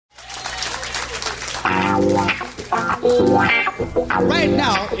Right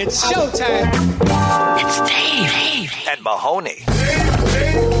now, it's showtime. It's Dave and Mahoney.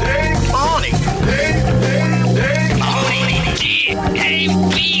 Mahoney. Dave.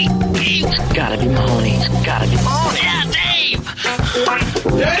 Gotta be Mahoney. Gotta be Mahoney.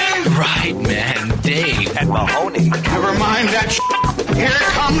 Yeah, Dave. Right, man. Dave and Mahoney. Never mind that Here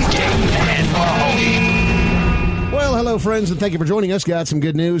comes Dave and Mahoney. Well, hello, friends, and thank you for joining us. Got some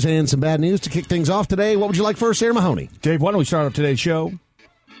good news and some bad news to kick things off today. What would you like first, Sarah Mahoney? Dave, why don't we start off today's show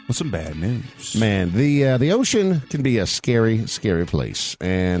with some bad news? Man, the ocean can be a scary, scary place.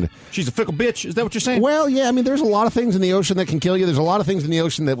 And she's a fickle bitch. Is that what you're saying? Well, yeah. I mean, there's a lot of things in the ocean that can kill you. There's a lot of things in the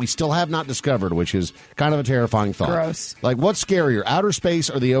ocean that we still have not discovered, which is kind of a terrifying thought. Gross. Like, what's scarier, outer space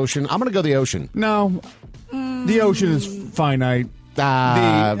or the ocean? I'm going to go the ocean. No. The ocean is finite. The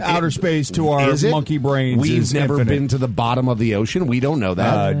outer space to our monkey brains We've is never infinite. been to the bottom of the ocean. We don't know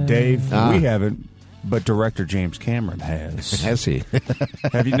that. Dave, we haven't, but director James Cameron has. Has he?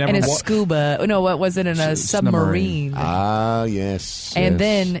 Have you never? In a scuba. No, what was it? In a submarine. Ah, yes. And yes.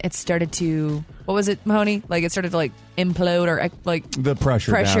 then it started to, what was it, Mahoney? Like, it started to, like, implode or, like... The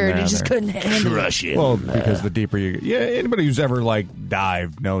pressure down and there. you just couldn't handle it. Well, because the deeper you get. Yeah, anybody who's ever, like,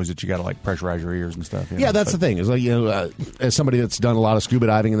 dived knows that you got to, like, pressurize your ears and stuff. Yeah, that's the thing. Is like, as somebody that's done a lot of scuba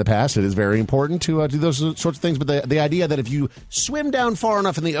diving in the past, it is very important to do those sorts of things. But the idea that if you swim down far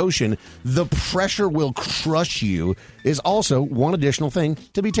enough in the ocean, the pressure will crush you is also one additional thing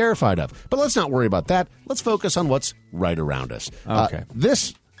to be terrified of. But let's not worry about that. Let's focus on what's right around us. Okay.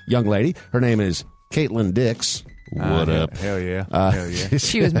 This young lady, her name is Caitlin Dix. What up? Hell yeah. Hell yeah.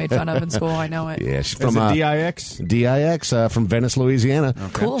 She was made fun of in school, I know it. Yeah, she's from DIX? DIX from Venice, Louisiana.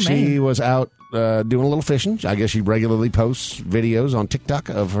 Okay. Cool, man. She was out doing a little fishing. I guess she regularly posts videos on TikTok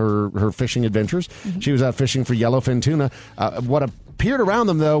of her fishing adventures. Mm-hmm. She was out fishing for yellowfin tuna. What appeared around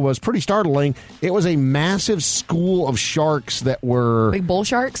them, though, was pretty startling. It was a massive school of sharks that were... Like bull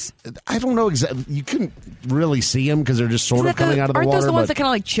sharks? I don't know exactly. You couldn't really see them because they're just sort of coming out of the water. water. Aren't those the ones that kind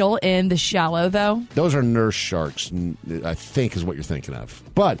of like chill in the shallow, though? Those are nurse sharks, I think is what you're thinking of.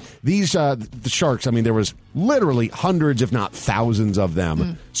 But these the sharks, I mean, there was literally hundreds, if not thousands of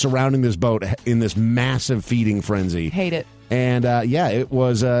them surrounding this boat in this massive feeding frenzy. Hate it. And, it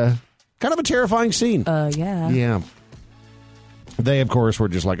was kind of a terrifying scene. Yeah. Yeah. They, of course, were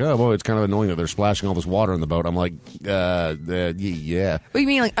just like, oh, boy, it's kind of annoying that they're splashing all this water in the boat. I'm like, yeah. What do you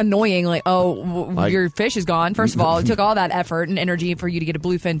mean, like, annoying? Like, your fish is gone. First of all, it took all that effort and energy for you to get a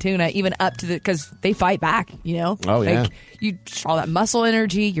bluefin tuna, even up to because they fight back, you know? Oh, yeah. Like, you all that muscle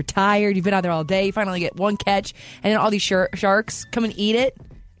energy, you're tired, you've been out there all day, you finally get one catch, and then all these sharks come and eat it.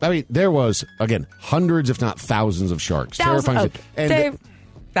 I mean, there was, again, hundreds, if not thousands of sharks. Terrifying. And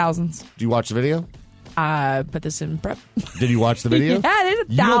thousands. do you watch the video? Put this in prep. Did you watch the video? Yeah, there's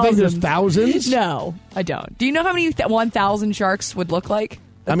thousands. You don't think there's thousands? No, I don't. Do you know how many 1,000 sharks would look like?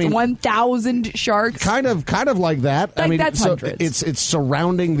 I mean, 1,000 sharks. Kind of like that. Like, I mean, that's hundreds. It's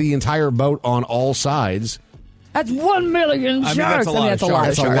surrounding the entire boat on all sides. That's 1 million sharks. That's a lot of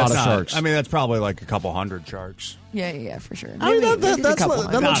sharks. That's a lot of sharks. I mean, that's probably like a couple hundred sharks. Yeah, for sure. I mean,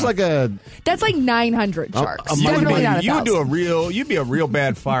 that looks like a... That's like 900 sharks. Definitely not you would you'd be a real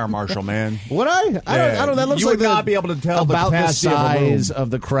bad fire marshal, man. Would I? I don't. That looks you like would not be able to tell about the size of of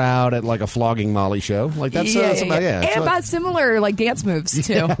the crowd at like a flogging Molly show. Like that's about and about similar like dance moves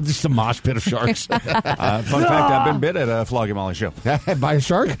too. Yeah, just a mosh pit of sharks. Fun fact: I've been bit at a flogging Molly show. By a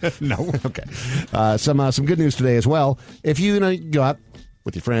shark? No. Okay. Some good news today as well. If you go out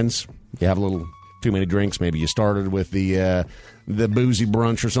with your friends, you have a little too many drinks. Maybe you started with the boozy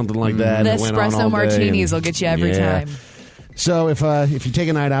brunch or something like that. The espresso martinis will get you every time. So if you take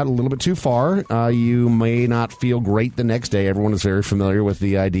a night out a little bit too far, you may not feel great the next day. Everyone is very familiar with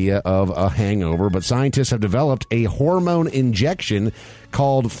the idea of a hangover, but scientists have developed a hormone injection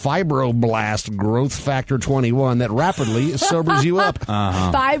called Fibroblast Growth Factor 21 that rapidly sobers you up.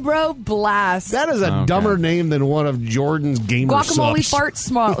 Fibroblast. That is a dumber name than one of Jordan's gamer guacamole subs.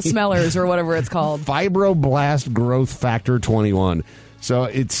 fart smellers or whatever it's called. Fibroblast Growth Factor 21. So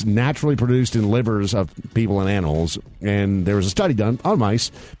it's naturally produced in livers of people and animals, and there was a study done on mice,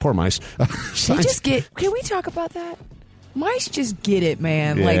 poor mice. Can we talk about that? Mice just get it,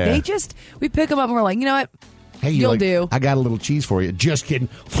 man. Yeah. Like we pick them up and we're like, you know what? Hey, You'll do. I got a little cheese for you. Just kidding.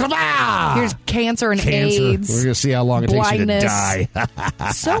 Here's cancer and AIDS. We're going to see how long it takes you to die.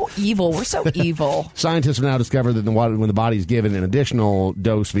 So evil. We're so evil. Scientists have now discovered that when the body is given an additional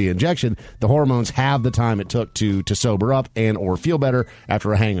dose via injection, the hormones have the time it took to sober up and or feel better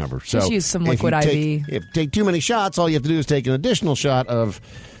after a hangover. So just use some liquid IV. If you take too many shots, all you have to do is take an additional shot of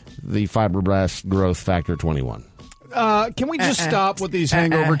the Fibroblast Growth Factor 21. Can we just stop with these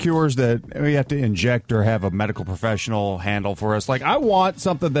hangover cures that we have to inject or have a medical professional handle for us? Like, I want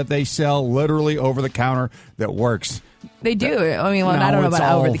something that they sell literally over the counter that works. They do. I mean, I don't know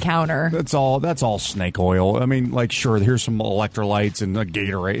about over the counter. That's all snake oil. I mean, like, sure, here's some electrolytes and a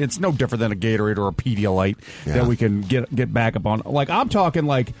Gatorade. It's no different than a Gatorade or a Pedialyte that we can get back up on. Like, I'm talking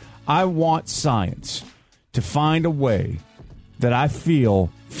like I want science to find a way that I feel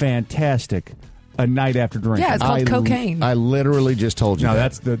fantastic a night after drinking. Yeah, it's called cocaine. I literally just told you. No,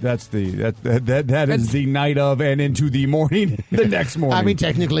 that is the night of and into the morning, the next morning. I mean,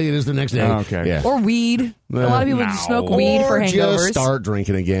 technically, it is the next day. Okay. Yeah. Or weed. A lot of people just smoke weed for hangovers. Just start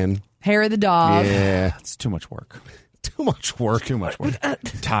drinking again. Hair of the dog. Yeah, it's too much work. Too much work.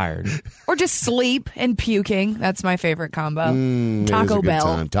 Tired. Or just sleep and puking. That's my favorite combo. Taco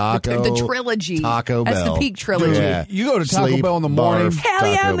Bell. The trilogy. Taco Bell. That's the peak trilogy. Yeah. You go to Taco Bell in the morning. Hell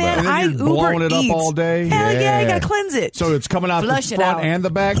yeah, man. And then I you're Uber blowing it up Eats. all day. Hell yeah, I gotta cleanse it. So it's coming out Flush the it front out. and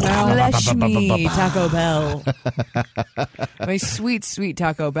the back now? Flush me, Taco Bell. My sweet, sweet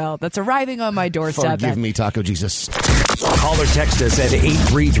Taco Bell that's arriving on my doorstep. Forgive me, Taco Jesus. Call or text us at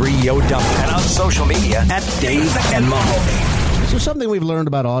 833-YO-DUMP and on social media at Dave and Mahoney. So something we've learned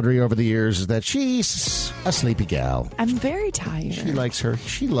about Audrey over the years is that she's a sleepy gal. I'm very tired.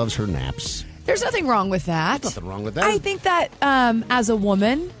 She loves her naps. There's nothing wrong with that. There's nothing wrong with that. I think that as a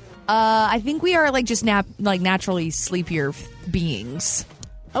woman, I think we are like just naturally sleepier beings.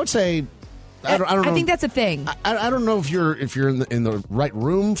 I would say I don't know. I think that's a thing. I don't know if you're in the right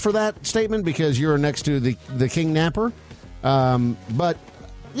room for that statement because you're next to the king napper. But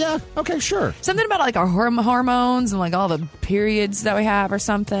yeah, okay, sure. Something about like our hormones and like all the periods that we have or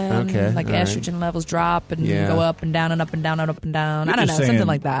something. Okay, like estrogen levels drop and go up and down and up and down and up and down. I don't know, something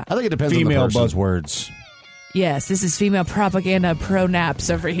like that. I think it depends Female on the person. buzzwords. Yes, this is female propaganda pro naps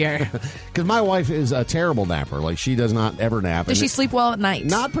over here. Because my wife is a terrible napper. Like, she does not ever nap. Does she sleep well at night?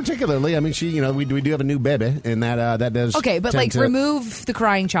 Not particularly. I mean, we do have a new baby, and that does. Okay, but like remove the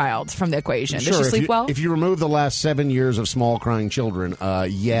crying child from the equation. Sure, Does she sleep well? If you remove the last 7 years of small crying children,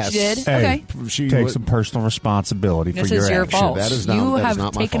 yes. She did? Hey, Okay. She take some personal responsibility for This your is your action. fault. That is not- you that is have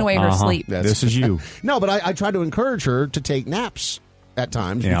not my taken fault. away her sleep. This is you. No, but I try to encourage her to take naps at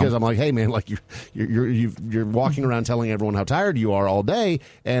times because I'm like, hey man, like you're walking around telling everyone how tired you are all day,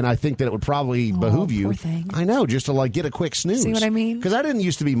 and I think that it would probably behoove you. Poor thing. I know, just to like get a quick snooze. See what I mean? Because I didn't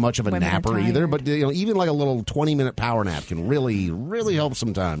used to be much of a Women are napper tired. either, but even like a little 20-minute power nap can really help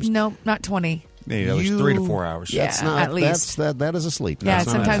sometimes. No, not 20. Yeah, at least 3 to 4 hours. Yeah. That's not, at least. that is a sleep. Yeah, That's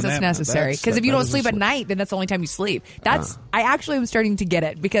not- sometimes that's that's a nap. necessary. Because if you that don't is a sleep at sleep. night, then that's the only time you sleep. I actually am starting to get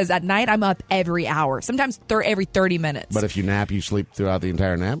it because at night I'm up every hour, sometimes every 30 minutes. But if you nap, you sleep throughout the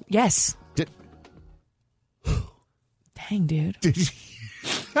entire nap. Yes. Dang, dude.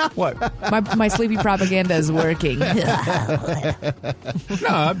 What? My sleepy propaganda is working. No, I'm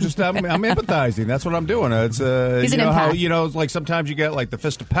empathizing. That's what I'm doing. It's He's you an know how empath. like sometimes you get like the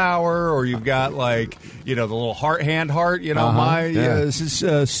fist of power, or you've got like the little hand heart. This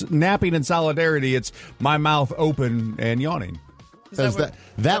is napping in solidarity. It's my mouth open and yawning.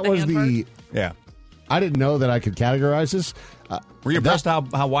 That was the. Yeah. I didn't know that I could categorize this. Were you impressed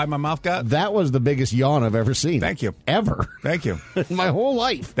how wide my mouth got? That was the biggest yawn I've ever seen. Thank you. Ever. Thank you. In my whole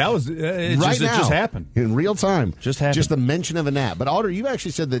life. That was It just happened. In real time. Just happened. Just the mention of a nap. But Audrey, you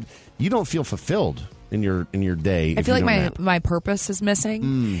actually said that you don't feel fulfilled in your day. I feel like my purpose is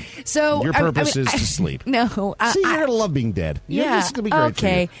missing. So Your purpose is to sleep. No, See, you're gonna love being dead. This is gonna be great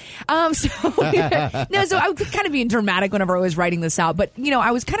okay. for you. So I was kind of being dramatic whenever I was writing this out, but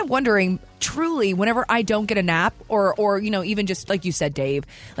I was kind of wondering, truly, whenever I don't get a nap, or even just like you said, Dave,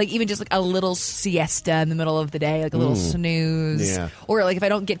 like even just like a little siesta in the middle of the day, like a little snooze, Yeah. or like if I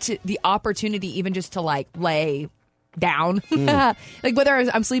don't get to the opportunity even just to like lay down, like whether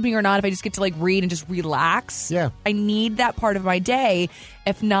I'm sleeping or not, if I just get to like read and just relax, I need that part of my day.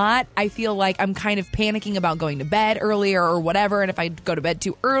 If not, I feel like I'm kind of panicking about going to bed earlier or whatever, and if I go to bed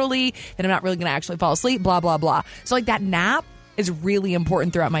too early, then I'm not really going to actually fall asleep, blah blah blah. So like that nap is really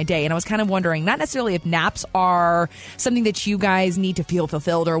important throughout my day, and I was kind of wondering, not necessarily if naps are something that you guys need to feel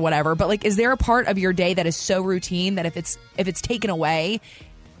fulfilled or whatever, but like, is there a part of your day that is so routine that if it's taken away,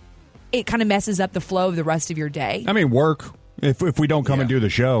 it kind of messes up the flow of the rest of your day? I mean, work. If we don't come and do the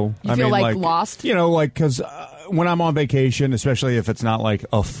show, You feel like lost? Because when I'm on vacation, especially if it's not like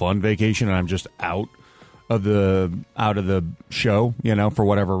a fun vacation and I'm just out of the show, for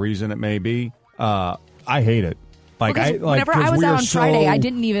whatever reason it may be, I hate it. Like, whenever I was out on Friday, I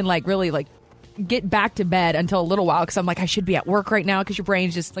didn't even really get back to bed until a little while because I'm like, I should be at work right now because your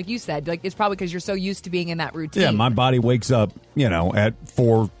brain's just, like you said, like it's probably because you're so used to being in that routine. Yeah, my body wakes up, at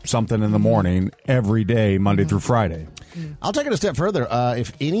 4 something in the morning every day, Monday through Friday. I'll take it a step further.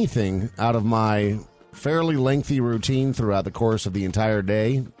 If anything out of my fairly lengthy routine throughout the course of the entire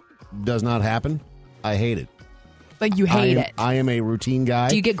day does not happen, I hate it. Like you hate it. I am a routine guy.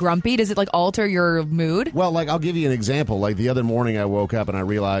 Do you get grumpy? Does it like alter your mood? Well, like I'll give you an example. Like the other morning, I woke up and I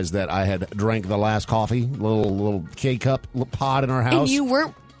realized that I had drank the last coffee, little K-cup pod in our house. And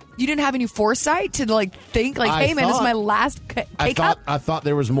you didn't have any foresight to like think like, hey man, this is my last K-cup. I thought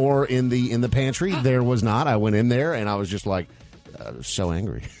there was more in the pantry. There was not. I went in there and I was just like so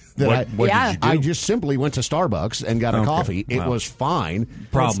angry. What did you do? I just simply went to Starbucks and got a coffee. It was fine.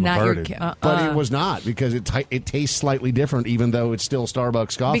 Problem averted. But it was not because it tastes slightly different even though it's still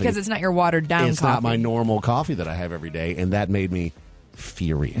Starbucks coffee. Because it's not your watered down It's coffee. not my normal coffee that I have every day, and that made me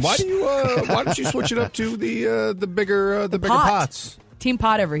furious. Why don't you switch it up to the bigger pots? Team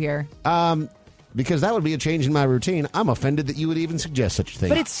pot over here. Because that would be a change in my routine. I'm offended that you would even suggest such a thing.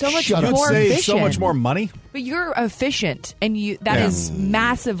 But it's so much Shut up. more Save efficient. so much more money. But you're efficient, and that is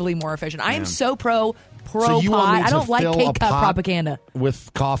massively more efficient. I am so pro So you want pot. me I to don't like fill a K-cup pot propaganda.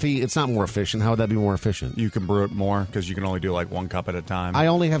 with coffee? It's not more efficient. How would that be more efficient? You can brew it more because you can only do like 1 cup at a time. I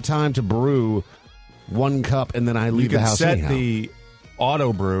only have time to brew 1 cup, and then I leave you can the house set anyhow. the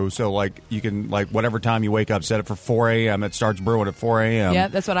auto brew, so like you can like whatever time you wake up, set it for 4 a.m. It starts brewing at 4 a.m. Yeah,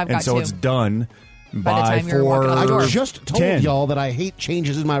 that's what I've got, and so too. it's done By the by time you're walking out the 4. door. I just told 10. y'all that I hate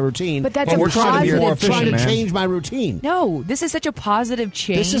changes in my routine. But that's Well, a we're trying to be positive more efficient, trying to man. change my routine. No, this is such a positive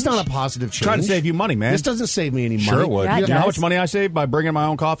change. This is not a positive change. Trying to save you money, man. This doesn't save me any money. Sure it would. Yeah, it You know how does. much money I save by bringing my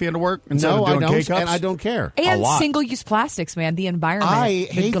own coffee into work instead No, of I doing don't, K-cups? and I don't care. And a lot. single-use plastics, man. The environment. I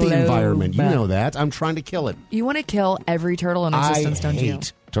hate the globe. environment. You know that. I'm trying to kill it. You want to kill every turtle in existence, I don't you?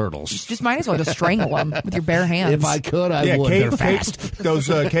 hate turtles. Just might as well just strangle them with your bare hands. If I could, I would. They're fast. Those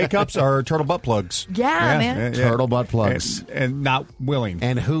K-cups are turtle butt plugs. Yeah, man. Turtle butt plugs. And not willing.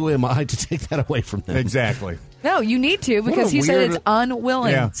 And who am I to take that away from them? Exactly. No, you need to because a he said weird- it's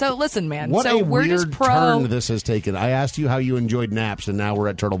unwilling. Yeah. So listen, man. What so a we're weird just pro. turn this has taken. I asked you how you enjoyed naps, and now we're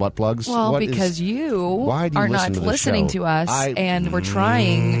at turtle butt plugs. Well, What is- because you Why do you are listen not to this listening show? to us, and we're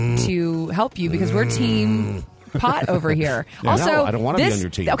trying to help you because we're team pot over here. Also, No, I don't wanna be this- on your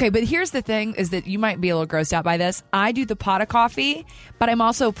team. Okay, but here's the thing: is that you might be a little grossed out by this. I do the pot of coffee, but I'm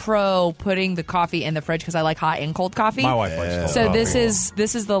also pro putting the coffee in the fridge because I like hot and cold coffee. My wife likes cold So coffee.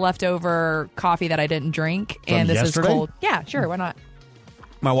 this is the leftover coffee that I didn't drink, From and this yesterday? is cold. Yeah, sure, why not?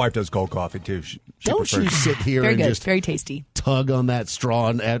 My wife does cold coffee, too. She Don't prefers- you sit here Very and good, just very tasty. tug on that straw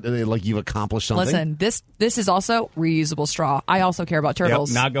and act like you've accomplished something? Listen, this is also reusable straw. I also care about Yep,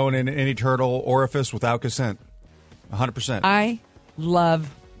 turtles. not going in any turtle orifice without consent. 100%. I love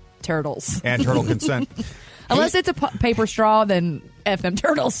turtles. And turtle consent. Unless it's a paper straw, then F them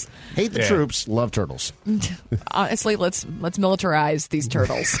turtles. Hate the Yeah. troops, love turtles. Honestly, let's militarize these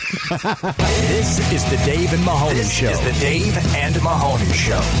turtles. This is the Dave and Mahoney Show. This is the Dave and Mahoney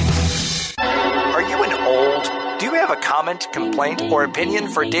Show. Are you an old? Do you have a comment, complaint, or opinion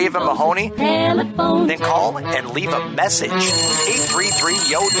for Dave and Mahoney? Then call and leave a message.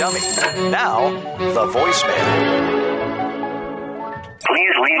 833-YO-DUMMY. Now, the voicemail.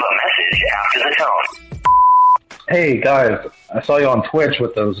 Please leave a message after the tone. Hey guys, I saw you on Twitch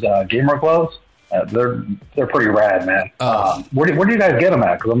with those gamer gloves. They're pretty rad, man. Where do you guys get them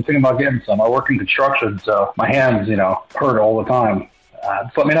at? Because I'm thinking about getting some. I work in construction, so my hands, hurt all the time.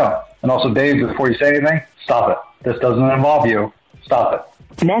 Just let me know. And also, Dave, before you say anything, stop it. This doesn't involve you. Stop it.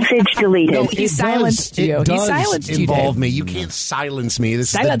 Message deleted. No, he silenced you. It He does silenced you, involve Dave. me. You can't silence me. This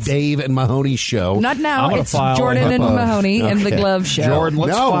Silence. is the Dave and Mahoney Show. Not now. I'm gonna It's file a Jordan and HIPAA. Mahoney and the Okay. Glove Show. Jordan,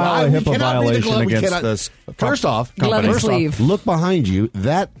 let's No, file a we HIPAA cannot be the violation glove. We against cannot- this. First off, Glove and sleeve. look behind you.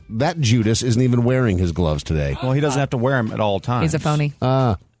 That Judas isn't even wearing his gloves today. Well, he doesn't have to wear them at all times. He's a phony.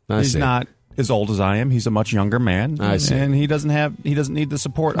 I He's see. not as old as I am. He's a much younger man. I see. And he doesn't need the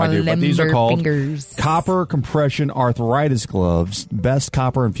support I do. But these are Limber called fingers. copper compression arthritis gloves. Best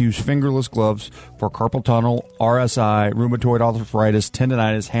copper infused fingerless gloves for carpal tunnel, RSI, rheumatoid arthritis,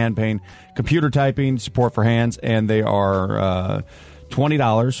 tendonitis, hand pain, computer typing, support for hands, and they are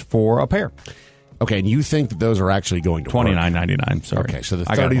 $20 for a pair. Okay, and you think that those are actually going to work? $29.99. Sorry. Okay, so the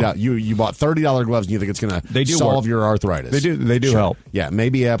I got $30 you bought $30 gloves and you think it's going They to do solve work. your arthritis? They do help. Yeah,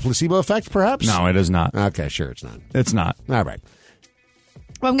 maybe a placebo effect, perhaps. No, it is not. Okay, sure, it's not. It's not. All right.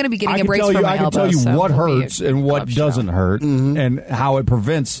 Well, I'm going to be getting I a can brace tell for you, my I can elbow. tell you so what it'll be a hurts and what glove show. doesn't hurt, and how it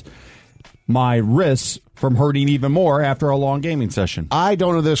prevents my wrists from hurting even more after a long gaming session. I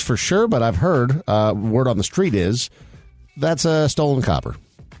don't know this for sure, but I've heard word on the street is that's stolen copper.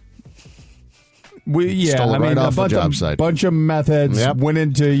 Stole it right off the job site. Bunch of meth heads went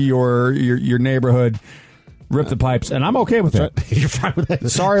into your neighborhood, ripped the pipes, and I'm okay with it. You're fine with that.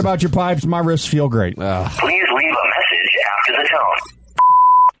 Sorry about your pipes. My wrists feel great. Please leave a message after the tone.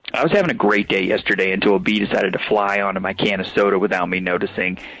 I was having a great day yesterday until a bee decided to fly onto my can of soda without me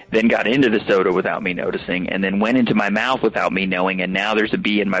noticing, then got into the soda without me noticing, and then went into my mouth without me knowing, and now there's a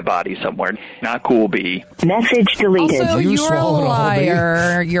bee in my body somewhere. Not cool, bee. Message deleted. Also, you're a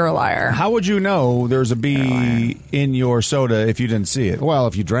liar. You're a liar. How would you know there's a bee in your soda if you didn't see it? Well,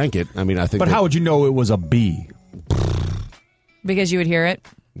 if you drank it, I mean, I think. But how would you know it was a bee? Because you would hear it.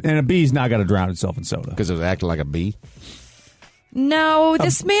 And a bee's not going to drown itself in soda. Because it was acting like a bee? No,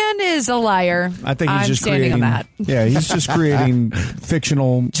 this man is a liar. I think he's I'm just standing creating, on that. Yeah, he's just creating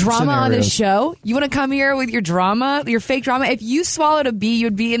fictional drama on this scenarios. show. You want to come here with your drama, your fake drama? If you swallowed a bee,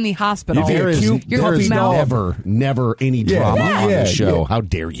 you'd be in the hospital. There is mouth. never any drama on this show. How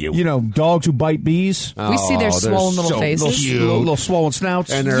dare you? You know, dogs who bite bees. We see their swollen little faces. Little swollen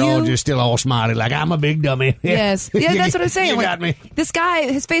snouts. And they're all just still all smiley like, I'm a big dummy. Yes. Yeah, that's what I'm saying. You got me. This guy,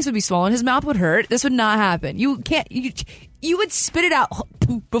 his face would be swollen. His mouth would hurt. This would not happen. You can't... You would spit it out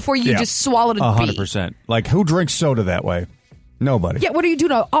before you just swallowed a bee. 100%. Like, who drinks soda that way? Nobody. Yeah, what are you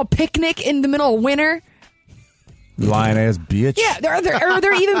doing? A picnic in the middle of winter? Lying ass bitch. Yeah, are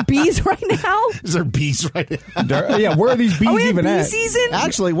there even bees right now? Is there bees right now? Yeah, where are these bees even bee at? Season?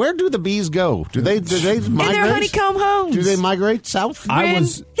 Actually, where do the bees go? Do they migrate? In their honeycomb homes. Do they migrate south? Yeah,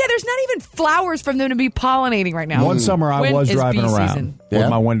 there's not even flowers from them to be pollinating right now. One summer I was driving around season? with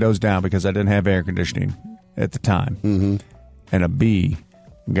my windows down because I didn't have air conditioning at the time. Mm-hmm. And a bee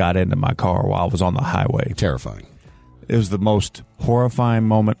got into my car while I was on the highway. Terrifying. It was the most horrifying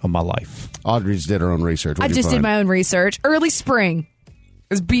moment of my life. Audrey's did her own research. I just did my own research. Early spring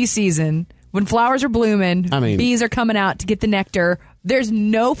is bee season. When flowers are blooming, bees are coming out to get the nectar. There's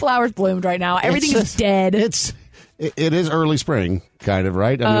no flowers bloomed right now. Everything is dead. It is early spring, kind of,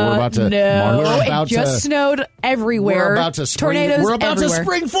 right? I mean, we're about to. No, it just snowed everywhere. We're about to spring. Tornadoes We're about everywhere. to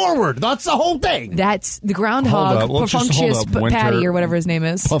spring forward. That's the whole thing. That's the groundhog, Perfunctious Patty, or whatever his name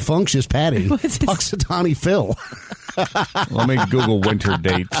is. Perfunctious Patty. Puxatawny Phil. Let me Google winter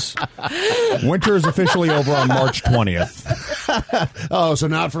dates. Winter is officially over on March 20th. Oh, so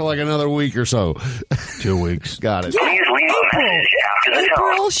not for like another week or so. 2 weeks. Got it. Yeah,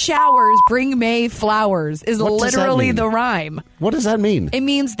 April showers bring May flowers is literally the rhyme. What does that mean? It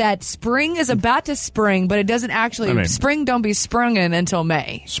means that spring is about to spring, but it doesn't actually. Spring don't be sprungen until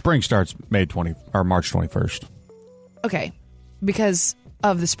May. Spring starts March 21st. Okay, because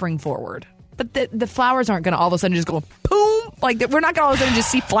of the spring forward. But the flowers aren't going to all of a sudden just go boom. Like we're not going to all of a sudden just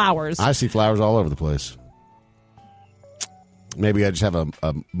see flowers. I see flowers all over the place. Maybe I just have a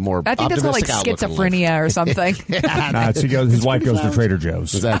more. I think that's called like schizophrenia or something. His wife goes to Trader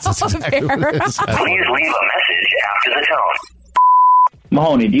Joe's. That's exactly what it is. Please leave a message after the tone.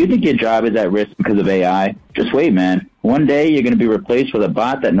 Mahoney, do you think your job is at risk because of AI? Just wait, man. One day you're going to be replaced with a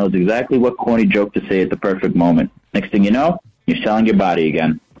bot that knows exactly what corny joke to say at the perfect moment. Next thing you know, you're selling your body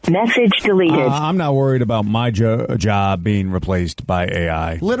again. Message deleted. I'm not worried about my job being replaced by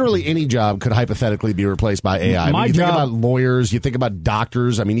AI. Literally any job could hypothetically be replaced by AI. You think about lawyers, you think about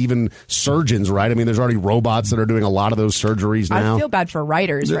doctors, I mean, even surgeons, right? I mean, there's already robots that are doing a lot of those surgeries now. I feel bad for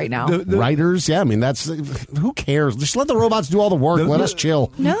writers right now. Writers? Yeah, I mean, who cares? Just let the robots do all the work. Let us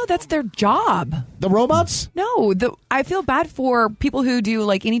chill. No, that's their job. The robots? No, I feel bad for people who do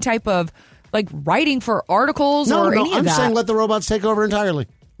like any type of like writing for articles or any of that. I'm saying let the robots take over entirely.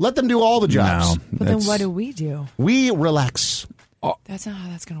 Let them do all the jobs. No, but then what do we do? We relax. That's not how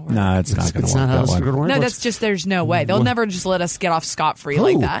that's going to work. No, it's not going to work. No, that's just, there's no way. They'll never just let us get off scot-free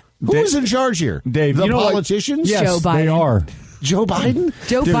like that. Who's in charge here? Dave, the politicians? Yes, Joe Biden. They are. Joe Biden?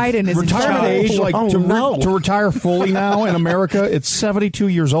 Joe Biden is retirement age, to retire fully now in America, it's 72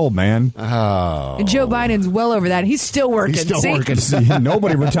 years old, man. Oh. And Joe Biden's well over that. He's still working. He's still working. See,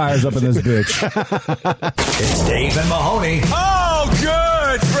 nobody retires up in this bitch. It's Dave and Mahoney. Oh,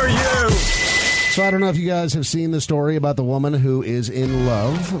 good for you. So I don't know if you guys have seen the story about the woman who is in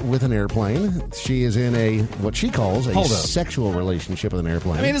love with an airplane. She is in what she calls a sexual relationship with an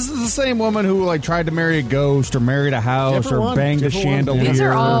airplane. I mean, this is the same woman who tried to marry a ghost or married a house or banged a chandelier. These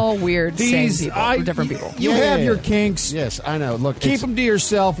are all weird, different people. You have your kinks. Yes, I know. Look, keep them to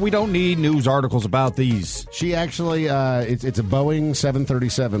yourself. We don't need news articles about these. She actually, it's a Boeing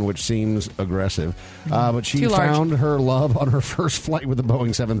 737, which seems aggressive, but she found her love on her first flight with the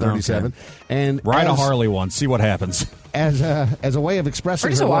Boeing 737, and ride a Harley once, see what happens. as a way of expressing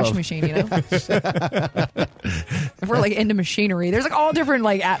Or just her a washing love. machine, you know? If we're like into machinery, there's like all different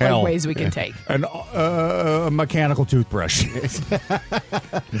like ways we can take. A mechanical toothbrush.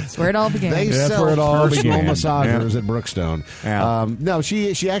 That's where it all began. They That's sell where it all personal began. massagers Yeah. at Brookstone. Yeah. No,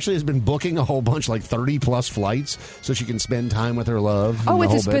 she actually has been booking a whole bunch, like 30 plus flights, so she can spend time with her love. Oh,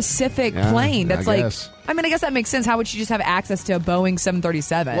 and it's the a whole bit. specific Yeah, plane that's I like. guess. I mean, I guess that makes sense. How would she just have access to a Boeing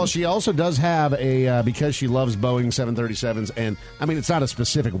 737? Well, she also does have a because she loves Boeing 737s, and I mean it's not a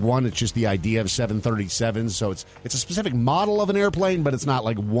specific one; it's just the idea of 737s. So it's a specific model of an airplane, but it's not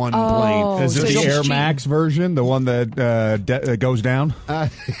like one plane. Is it so the Air she- Max version, the one that goes down?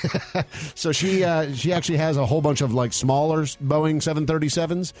 So she actually has a whole bunch of like smaller Boeing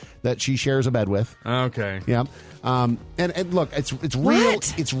 737s that she shares a bed with. Okay. Yeah. And look, it's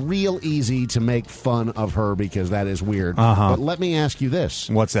real easy to make fun of her because that is weird. But let me ask you this: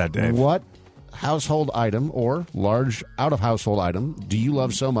 What's that, Dave? What household item or large out of household item do you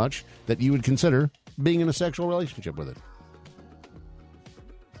love so much that you would consider being in a sexual relationship with it?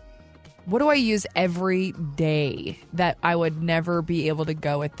 What do I use every day that I would never be able to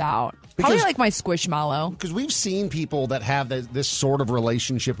go without? Probably Because- like my Squishmallow. Because we've seen people that have this sort of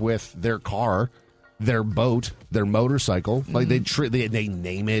relationship with their car, their boat, their motorcycle. Like they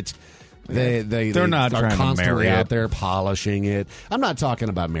name it. They're not are trying to constantly marry out it. there polishing it. I'm not talking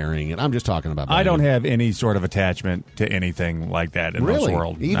about marrying it. I'm just talking about. I don't buying have any sort of attachment to anything like that in it. Really this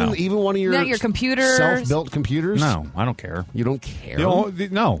world. even one of your Not your computers? self-built computers. No, I don't care. You don't care.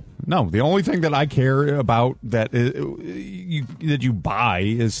 No. The only thing that I care about that you buy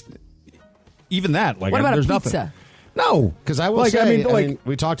is even that. Like, What about there's a pizza? nothing. No, Because I will like, say, I mean,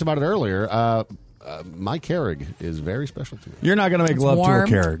 we talked about it earlier. My Keurig is very special to me. you're not going to make It's love warm.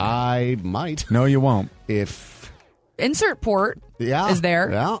 to a Keurig. I might No, you won't. if Insert port is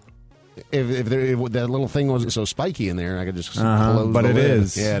there. Yeah. If that little thing wasn't so spiky in there, I could just close but the it lid.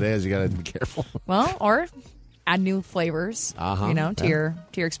 is. Yeah, it is. You got to be careful. Well, or add new flavors, to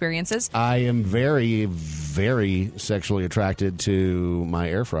your experiences. I am very, very sexually attracted to my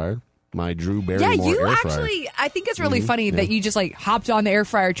air fryer, my Drew Barrymore Yeah, you air fryer. actually, I think it's really funny that you just like hopped on the air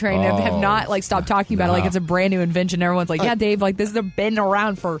fryer train and have not like stopped talking about it like it's a brand new invention. Everyone's like, yeah, Dave, like this has been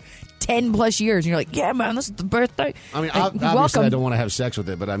around for 10 plus years. And you're like, yeah, man, this is the birthday. I mean, Like, obviously, welcome. I don't want to have sex with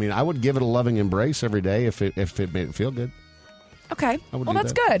it, but I mean, I would give it a loving embrace every day if it made it feel good. Okay. I would Well, do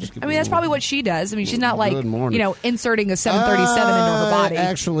that's that. good. Just give I it mean, a that's little- probably what she does. I mean, she's not like, Good morning. inserting a 737 into her body.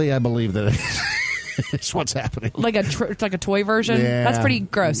 Actually, I believe that it's what's happening. Like it's like a toy version. Yeah. That's pretty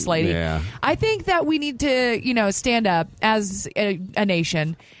gross, lady. Yeah. I think that we need to, stand up as a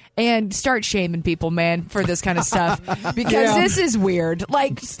nation and start shaming people, man, for this kind of stuff because this is weird.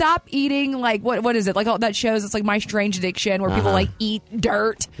 Like, stop eating. Like, what is it? Like all that shows. It's like My Strange Addiction, where people like eat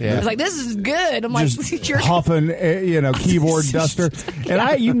dirt. Yeah. It's like this is good. I'm like, Just you're huffing, keyboard duster,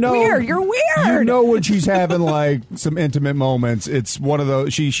 and weird. You're weird. You know when she's having like some intimate moments, it's one of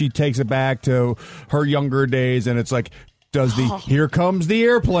those. She takes it back to her younger days, and it's like, does the here comes the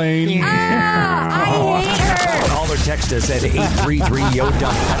airplane? I hate her. Call or text us at 833-YO-DUMP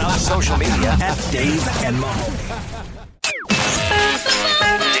and on social media at Dave and Mahoney.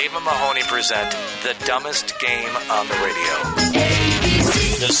 Dave and Mahoney present the dumbest game on the radio.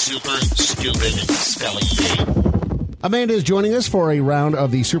 The super stupid spelling bee. Amanda is joining us for a round of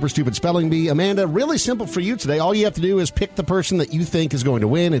the Super Stupid Spelling Bee. Amanda, really simple for you today. All you have to do is pick the person that you think is going to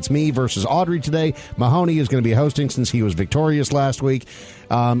win. It's me versus Audrey today. Mahoney is going to be hosting since he was victorious last week.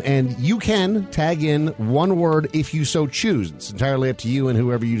 And you can tag in one word if you so choose. It's entirely up to you and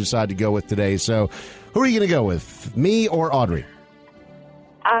whoever you decide to go with today. So who are you going to go with, me or Audrey?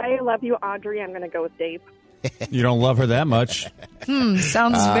 I love you, Audrey. I'm going to go with Dave. You don't love her that much.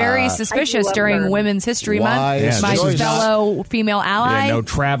 Sounds very suspicious love during her. Women's History Month. Wise My choice. fellow female ally. Yeah, no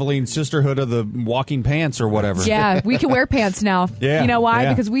traveling sisterhood of the walking pants or whatever. Yeah, we can wear pants now. Yeah, You know why?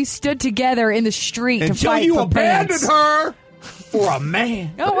 yeah. Because we stood together in the street to Until fight you for abandoned pants. her for a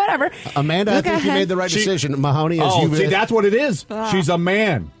man. Oh, whatever. Amanda, I Look think you ahead. made the right decision. Mahoney, as Oh, you see, that's what it is. She's a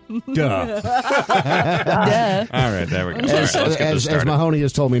man. Duh. Duh. All right, there we go. All right, As, let's get this as started. Mahoney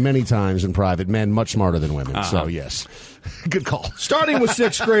has told me many times in private, men much smarter than women. So, yes. Good call. Starting with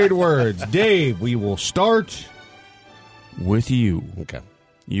 6th grade words. Dave, we will start with you. Okay.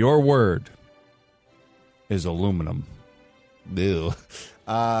 Your word is aluminum. Ew.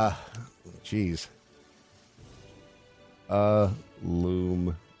 Jeez.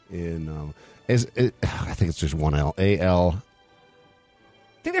 Loom in. I think it's just one L. A-L.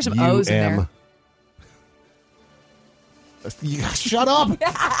 I think there's some O's in there. Shut up.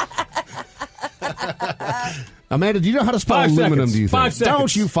 Amanda, do you know how to spell 5 aluminum, seconds. do you think? 5 seconds.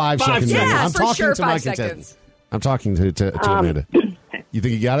 Don't you 5 5 seconds. seconds. Yeah, I'm for talking sure, to my 5 contestant. seconds. I'm talking to Amanda. You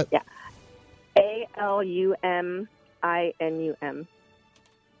think you got it? Yeah. ALUMINUM.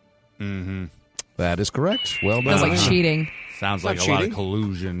 Mm-hmm. That is correct. Well done. Sounds like cheating. Sounds like a cheating. lot of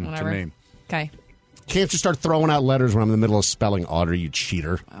collusion Whatever. to me. Okay. Can't just start throwing out letters when I'm in the middle of spelling Audrey, you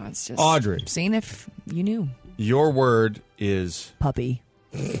cheater. Oh, it's just Audrey. seeing if you knew. Your word is puppy.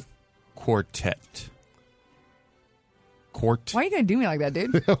 Quartet. Why are you going to do me like that,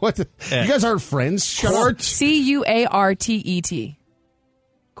 dude? What? You guys aren't friends? Shut up. Cuartet.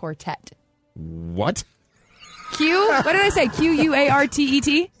 Quartet. What? What did I say?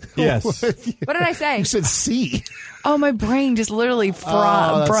 Cuartet? Yes. What did I say? You said C. Oh, my brain just literally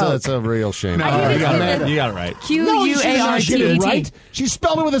broke. That's a real shame. No, you got it right. Cuartet. Right. She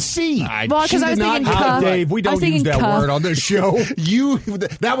spelled it with a C. Well, because I was thinking cuh. Dave, we don't use that word on this show.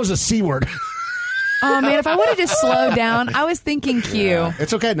 That was a C word. Oh, man, if I would have just slowed down, I was thinking Q. Yeah.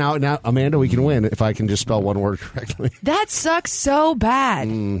 It's okay. Now, Amanda, we can win if I can just spell one word correctly. That sucks so bad.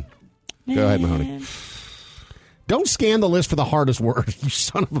 Go ahead, Mahoney. Don't scan the list for the hardest word, you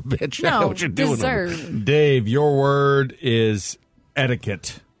son of a bitch. I know what you're doing. Deserve. Dave, your word is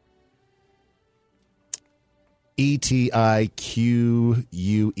etiquette. ETIQUETTE.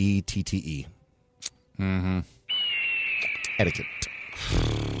 Mm-hmm. Etiquette.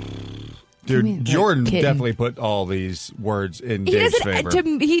 Dude, Jordan definitely put all these words in Dave's favor.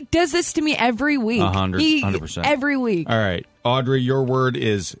 He does this to me every week. 100%. Every week. All right. Audrey, your word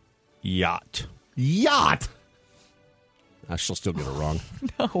is yacht. Yacht. She'll still get it wrong.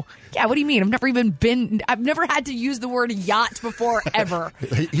 No. Yeah, what do you mean? I've never had to use the word yacht before, ever.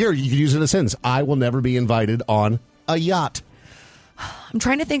 Here, you can use it in a sentence. I will never be invited on a yacht. I'm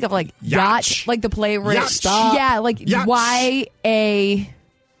trying to think of yacht, like the play where Yacht. Stop. Yeah, like Yacht. Y-A...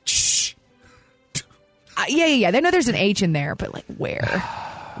 Yeah. I know there's an H in there, but where?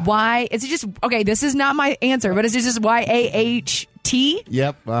 Why? Is it just... Okay, this is not my answer, but is it just Y-A-H-T?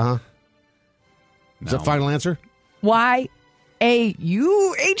 Yep, uh-huh. Is that final answer? Y-A-U-H-T?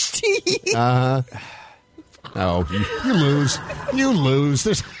 Uh-huh. Oh, you lose. You lose.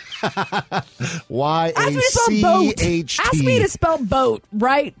 There's... Y-A-C-H-T. Ask me to spell boat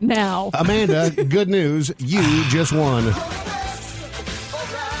right now. Amanda, good news. You just won.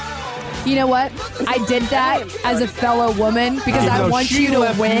 You know what? I did that as a fellow woman because I want you to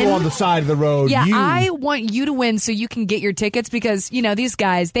win. You on the side of the road. Yeah, I want you to win so you can get your tickets because, these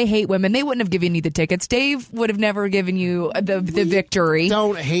guys, they hate women. They wouldn't have given you the tickets. Dave would have never given you the victory.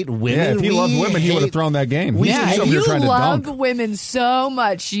 Don't hate women. Yeah, if he loved women, he would have thrown that game. If you love women so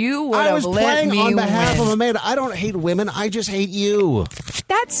much, you would have let me on behalf win. of Amanda. I don't hate women. I just hate you.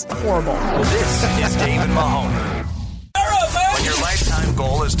 That's horrible. This is Dave and Mahoney. When your lifetime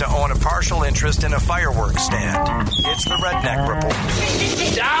goal is to own a partial interest in a fireworks stand, it's the Redneck Report.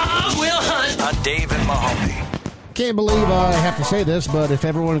 Dog will hunt. On Dave and Mahoney. Can't believe I have to say this, but if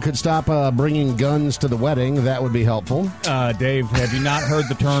everyone could stop bringing guns to the wedding, that would be helpful. Dave, have you not heard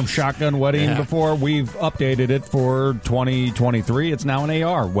the term shotgun wedding before? We've updated it for 2023. It's now an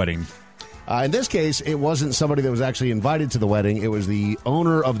AR wedding. In this case, it wasn't somebody that was actually invited to the wedding. It was the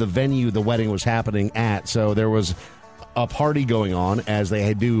owner of the venue the wedding was happening at. So there was a party going on, as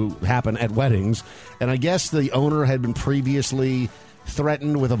they do happen at weddings. And I guess the owner had been previously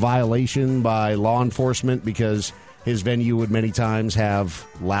threatened with a violation by law enforcement because his venue would many times have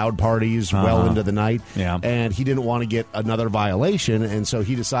loud parties well into the night. Yeah. And he didn't want to get another violation. And so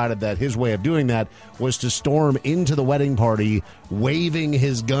he decided that his way of doing that was to storm into the wedding party, waving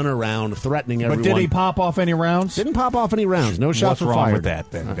his gun around, threatening everyone. But did he pop off any rounds? Didn't pop off any rounds. No shots were wrong fired. with that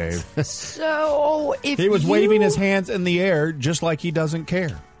then, Dave? So if he was waving his hands in the air just like he doesn't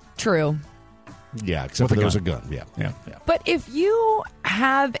care. True. Yeah, except for there was a gun. Yeah. But if you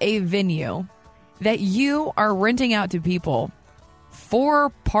have a venue that you are renting out to people for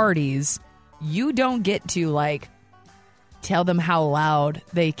parties, you don't get to tell them how loud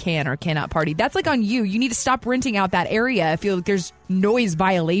they can or cannot party. That's on you. You need to stop renting out that area if there's noise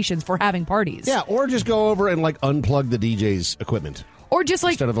violations for having parties. Yeah, or just go over and unplug the DJ's equipment. Or just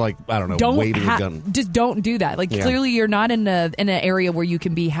instead of waving a gun. Just don't do that. Clearly you're not in an area where you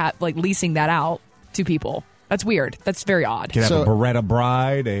can be leasing that out to people. That's weird. That's very odd. Could have a Beretta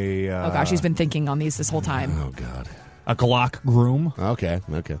bride, oh gosh, he's been thinking on these this whole time. Oh god, a Glock groom. Okay,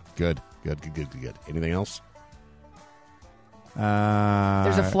 good. Anything else?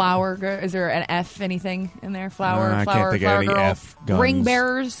 There's a flower. Is there an F? Anything in there? Flower. I flower. Can't think flower of any girl. F guns. Ring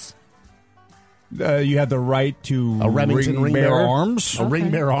bearers. You have the right to a Remington ring bearer arms. A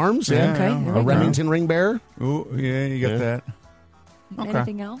ring bearer arms. Yeah. Okay. A Remington ring bearer. Ooh, yeah, you got that.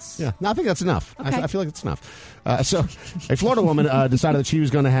 Anything else? Yeah, no, I think that's enough. Okay. I feel like it's enough. So, a Florida woman decided that she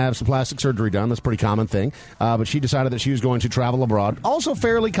was going to have some plastic surgery done. That's a pretty common thing. But she decided that she was going to travel abroad. Also,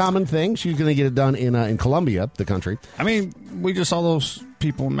 fairly common thing. She's going to get it done in Colombia, the country. I mean, we just saw those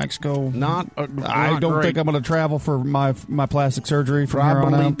people in Mexico. I don't great. think I'm going to travel for my plastic surgery from here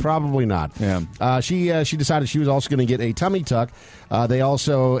on out. Probably not. Yeah. She decided she was also going to get a tummy tuck. They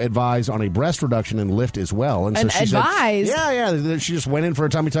also advised on a breast reduction and lift as well. And so she advised? Said, yeah. She just went in for a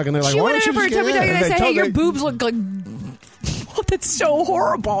tummy tuck, and they're like, She why went don't in for you a just tummy get tuck in? and they say, hey, your boobs look like... Oh, that's so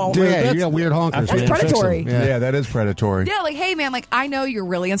horrible. Dude, you got weird honkers. That's man. predatory. Fix 'em. Yeah, that is predatory. Yeah, like, hey, man, like, I know you're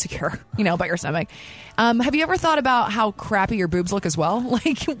really insecure, about your stomach. Have you ever thought about how crappy your boobs look as well?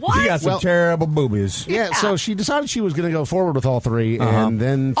 Like, what? You got some terrible boobies. Yeah, so she decided she was going to go forward with all three, and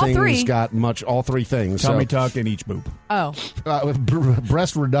then All things three? got all three things. Tummy tuck in each boob. Oh. With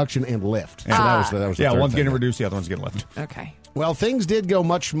breast reduction and lift. So that was the Yeah, third one's thing. getting reduced, the other one's getting lifted. Okay. Well, things did go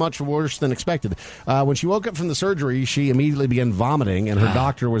much, much worse than expected. When she woke up from the surgery, she immediately began vomiting, and her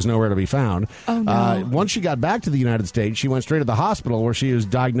doctor was nowhere to be found. Oh, no. Once she got back to the United States, she went straight to the hospital where she was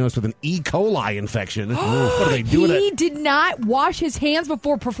diagnosed with an E. coli infection. What are they doing? He did not wash his hands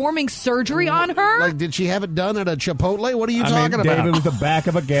before performing surgery on her? Like, did she have it done at a Chipotle? What are you I talking mean, about? David was the back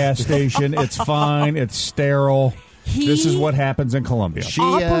of a gas station. It's fine. It's sterile. This is what happens in Colombia. She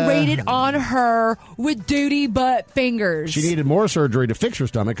operated on her with duty butt fingers. She needed more surgery to fix her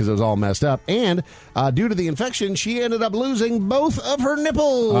stomach because it was all messed up. And due to the infection, she ended up losing both of her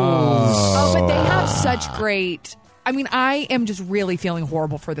nipples. Oh, but they have such great... I mean, I am just really feeling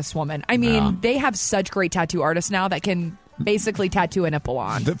horrible for this woman. I mean, they have such great tattoo artists now that can basically tattoo a nipple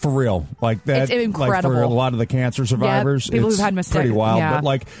on. For real. Like that. It's incredible. Like for a lot of the cancer survivors. people it's who've had pretty wild. yeah. But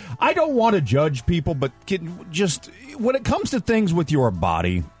like, I don't want to judge people, but just when it comes to things with your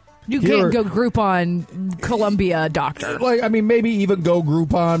body... You can't go Groupon Colombia doctor. Like, I mean, maybe even go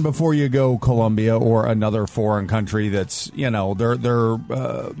Groupon before you go Colombia or another foreign country that's, their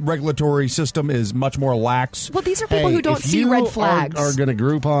regulatory system is much more lax. Well, these are people who don't see red flags. Are going to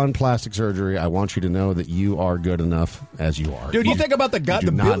Groupon plastic surgery, I want you to know that you are good enough as you are. Dude, you think about the gut.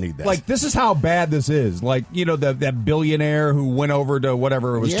 You do not need that. Like, this is how bad this is. Like, that billionaire who went over to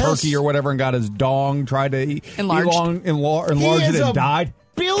whatever, it was Turkey or whatever, and got his dong, tried to enlarge it and died.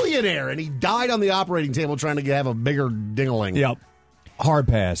 Billionaire, and he died on the operating table trying to have a bigger dingling. Yep. Hard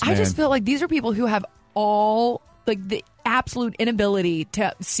pass, man. I just feel like these are people who have all like the absolute inability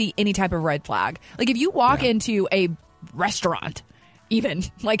to see any type of red flag. Like if you walk into a restaurant, even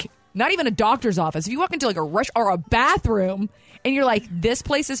like not even a doctor's office, if you walk into like a or a bathroom and you're like, this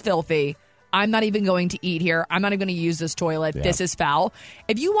place is filthy, I'm not even going to eat here. I'm not even going to use this toilet. Yeah. This is foul.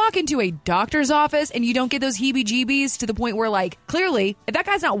 If you walk into a doctor's office and you don't get those heebie-jeebies to the point where, like, clearly, if that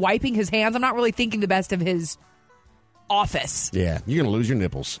guy's not wiping his hands, I'm not really thinking the best of his office. Yeah, you're going to lose your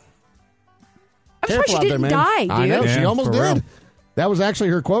nipples. I'm surprised she didn't die, dude. I know, she almost did. Real. That was actually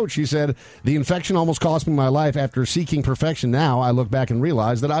her quote. She said, "The infection almost cost me my life. After seeking perfection now, I look back and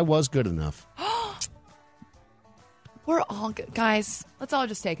realize that I was good enough." We're all good. Guys, let's all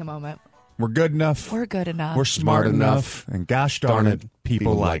just take a moment. We're good enough. We're good enough. We're smart enough. And gosh darn it,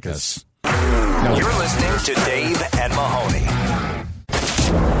 people like us. You're listening to Dave and Mahoney.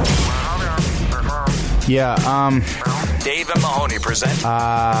 Yeah, Dave and Mahoney present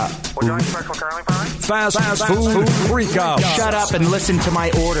fast food freakout. Shut up and listen to my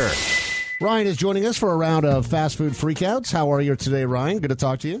order. Ryan is joining us for a round of fast food freakouts. How are you today, Ryan? Good to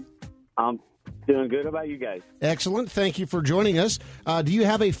talk to you. Doing good. How about you guys? Excellent. Thank you for joining us. Do you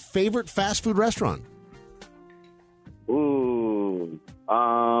have a favorite fast food restaurant? Ooh,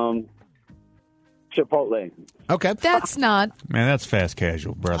 Chipotle. Okay, that's not. Man, that's fast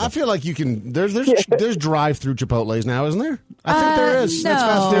casual, brother. I feel like you can. There's drive-through Chipotles now, isn't there? I think there is. No. That's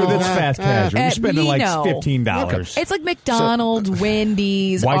fast food. That's fast casual. You're spending like no. $15. It's like McDonald's,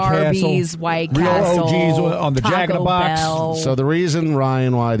 Wendy's, White Arby's, Castle, White Real Castle, OGs on the Taco Jack in the Box. Bell. So the reason,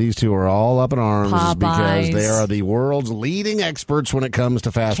 Ryan, why these two are all up in arms is because Popeyes. they are the world's leading experts when it comes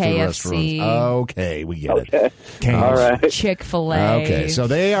to fast food KFC. restaurants. Okay, we get it. All right. Chick-fil-A. Okay, so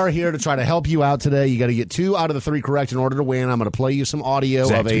they are here to try to help you out today. You got to get 2 out of the 3 correct in order to win. I'm going to play you some audio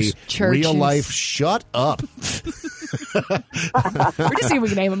of a Churches. real life. Shut up. We're just seeing if we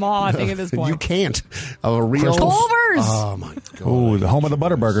can name them all, I think, at this point. You can't. Of a real Culver's. Oh my god. Oh, the home of the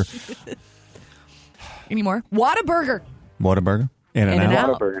Butterburger. Any more? Whataburger. Whataburger. In-N-Out.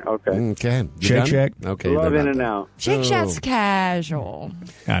 In-N-Out. Whataburger. Okay. Okay. You Shake done? Shack. Okay. Love they're not In-N-Out. Shake Shack's casual.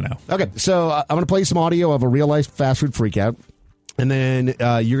 I know. Okay, so I'm going to play some audio of a real life fast food freakout. And then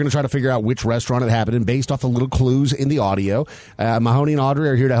you're going to try to figure out which restaurant it happened in based off the little clues in the audio. Mahoney and Audrey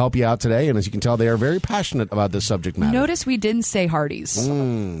are here to help you out today. And as you can tell, they are very passionate about this subject matter. Notice we didn't say Hardee's.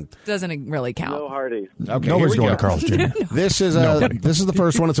 Doesn't really count. No Hardee's. Okay, Nobody's going to Carl's Jr. This is the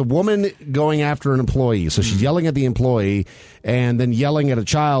first one. It's a woman going after an employee. So she's yelling at the employee and then yelling at a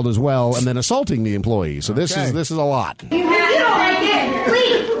child as well and then assaulting the employee. So this is a lot. You don't like it.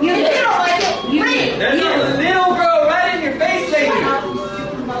 Please. You don't like it. Please. There's a little girl right in your face, lady.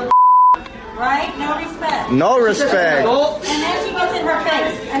 Right? No respect. No respect. And then she gets in her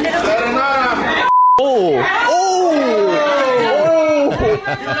face. And then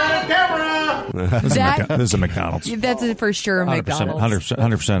This is a McDonald's. That's for sure a 100%, McDonald's.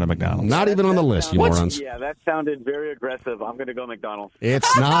 100% a McDonald's. Not even on the list, you morons. Yeah, that sounded very aggressive. I'm going to go McDonald's.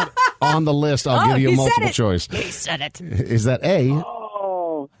 It's not on the list. I'll give you a multiple choice. He said it. Is that A?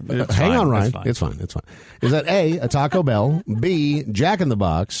 Hang on, Ryan. It's fine. Is that A, Taco Bell, B, Jack in the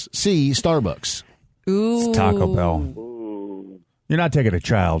Box, C, Starbucks? Ooh. It's Taco Bell. You're not taking a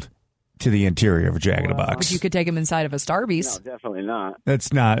child to the interior of a Jack in the Box. But you could take him inside of a Starbucks. No, definitely not.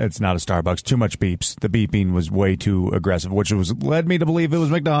 It's not a Starbucks. Too much beeps. The beeping was way too aggressive, which led me to believe it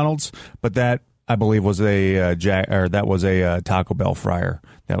was McDonald's. But that I believe was a Taco Bell fryer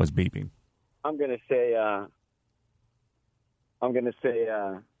that was beeping. I'm gonna say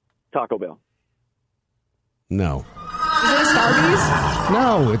Taco Bell. No. Is it a Starbucks?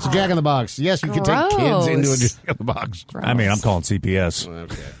 No, it's Jack in the Box. Yes, you can take kids into a Jack in the Box. I mean, I'm calling CPS.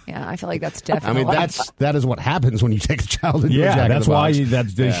 Okay. Yeah, I feel like that's definitely. that is what happens when you take a child into a Jack in the Box.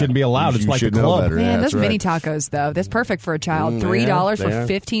 That's why they shouldn't be allowed. It's like the club. Better. Man, Yeah, those that's mini right. tacos, though. That's perfect for a child. $3 for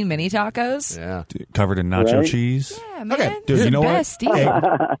 15 mini tacos. Yeah. Covered in nacho Right? cheese. Yeah, man. Okay, dude, you know what? Best deal.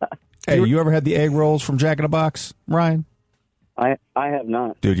 Hey, you ever had the egg rolls from Jack in the Box, Ryan? I have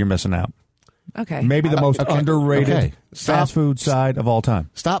not. Dude, you're missing out. Okay. Maybe the most underrated Okay. fast food side of all time.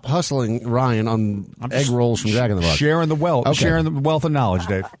 Stop hustling Ryan on egg rolls from Jack in the Box. Sharing the wealth, sharing the wealth of knowledge,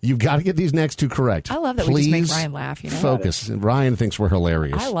 Dave. You've got to get these next two correct. I love that Please we just make Ryan laugh. You know? focus. Ryan thinks we're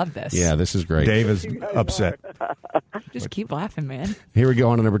hilarious. I love this. Yeah, this is great. Dave is upset. Just keep laughing, man. Here we go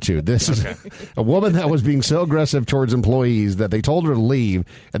on to number 2. This is a woman that was being so aggressive towards employees that they told her to leave,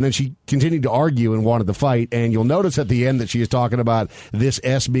 and then she continued to argue and wanted to fight. And you'll notice at the end that she is talking about this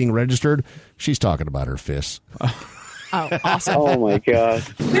S being registered. She's talking about her fists. Oh, awesome. Oh, my gosh.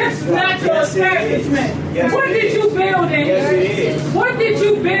 This is not your establishment. Yes, What it did is. you build in Yes, here? it is. What did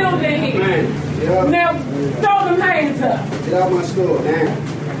you build in here? Man, Now, throw them hands up. get out my store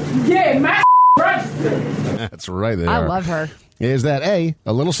now. Yeah, my registered. That's right there. I love her. Is that A,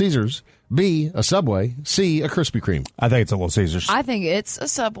 a Little Caesars, B, a Subway, C, a Krispy Kreme? I think it's a Little Caesars. I think it's a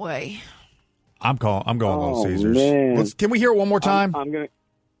Subway. I'm going Little Caesars. man. Can we hear it one more time? I'm going to.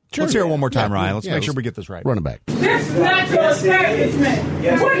 Let's hear it one more time, Yeah, Ryan. Let's yeah, make sure let's we get this right. Run it back. This is not your establishment.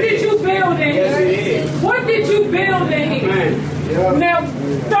 Yes, What it did is. you build in Yes, it here? is. What did you build in here? Man, Now,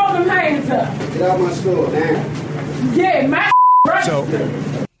 throw them hands up. get out my store now. Yeah, my So,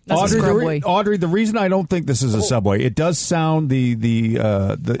 registered. That's a Subway. Audrey, the reason I don't think this is a Subway, it does sound Very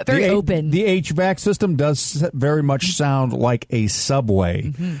open. The HVAC system does very much sound like a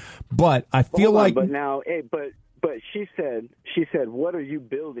Subway, but I feel Hold on, like but now, hey, but she said, what are you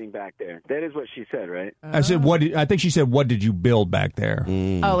building back there? That is what she said, right? I said, I think she said, what did you build back there?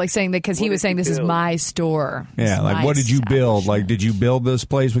 Oh, like saying that because he What was did saying you this is build? my store. This Yeah, is like my what did you build? Like, did you build this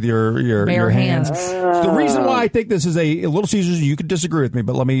place with your Bare hands? hands. So the reason why I think this is a Little Caesars, you could disagree with me,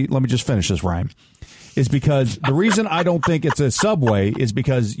 but let me just finish this, Ryan. Is because the reason I don't think it's a Subway is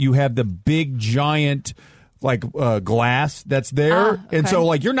because you have the big giant glass that's there, and so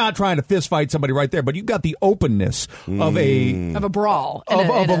like you're not trying to fist fight somebody right there, but you've got the openness of a brawl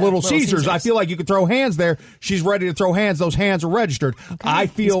of a Little Caesars. Caesars. I feel like you could throw hands there. She's ready to throw hands. Those hands are registered. I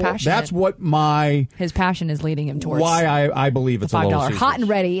feel He's passionate. that's what his passion is leading him towards. why I believe it's a Little $5 Caesars. hot and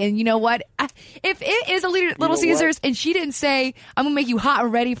ready. And you know what? If it is a Little Caesars and she didn't say, I'm going to make you hot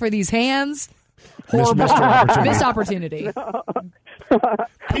and ready for these hands, horrible. Missed opportunity.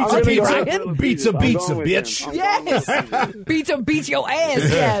 Pizza, bitch. Yes. Beats your ass.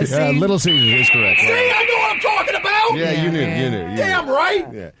 Yes. See? Little Caesars is correct. See, I know what I'm talking about. Yeah, you knew. Damn right.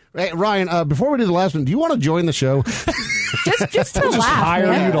 Yeah. Hey, Ryan, before we do the last one, do you want to join the show? just to We'll just laugh. hire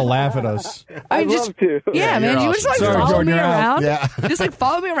man. you to laugh at us. I mean, love to. Yeah, man. you're You just awesome. like Sorry, follow Jordan, me you're out. around. Yeah. Just like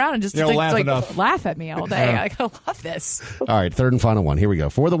follow me around and just You don't laugh like enough. laugh at me all day. I love this. All right, third and final one. Here we go.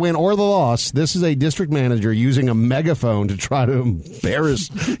 For the win or the loss, this is a district manager using a megaphone to try to embarrass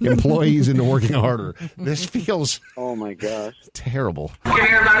employees into working harder. This feels Oh, my gosh. terrible. Can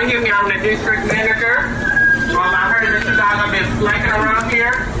everybody hear me? I'm the district manager. I heard that you guys have been slacking around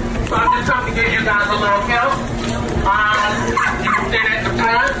here. So I'm just trying to give you guys a little help.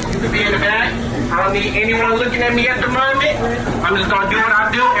 to be in the back. I don't need anyone looking at me at the moment. I'm just going to do what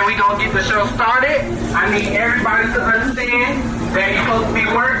I do, and we're going to get the show started. I need everybody to understand that you're supposed to be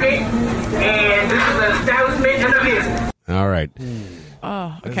working, and this is an establishment and a business. All right.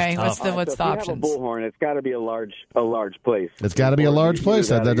 Oh, okay. What's the If you have a options? bullhorn, it's got to be a large place. It's got to be a large place.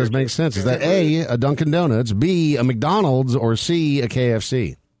 That does make sense. Is that A, a Dunkin' Donuts, B, a McDonald's, or C, a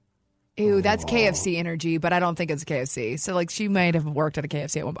KFC? Ew, that's KFC energy, but I don't think it's KFC. So, like, she might have worked at a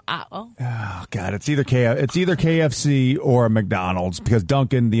KFC at one point. Oh God, it's either KFC or a McDonald's, because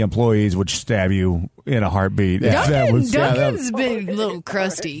Dunkin', the employees would stab you in a heartbeat. Yeah. Dunkin's been a little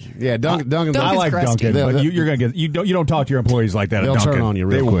crusty. Yeah, Dunkin'. I like crusty. Dunkin', but you're gonna get you don't talk to your employees like that. They'll at Dunkin'. turn on you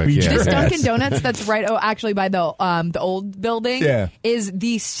real They will quick, beat yeah. your This ass. Dunkin' Donuts that's right actually by the old building is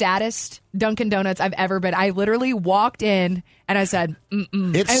the saddest Dunkin' Donuts I've ever been. I literally walked in and I said,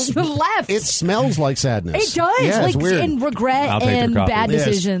 It's and left. It smells like sadness. It does. Yeah, like it's weird. and regret I'll take your and coffee. bad Yes.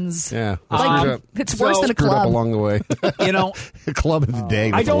 decisions. Yeah. It's worse than a Screwed up club. along the way. You know, a club of the day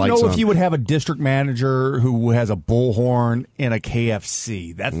with I the don't lights know if on. you would have a district manager who has a bullhorn in a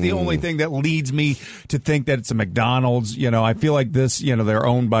KFC. That's the only thing that leads me to think that it's a McDonald's. You know, I feel like this, they're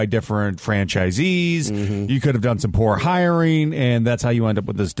owned by different franchisees. You could have done some poor hiring, and that's how you end up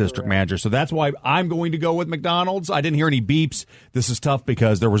with this district manager. So that's why I'm going to go with McDonald's. I didn't hear any beeps. This is tough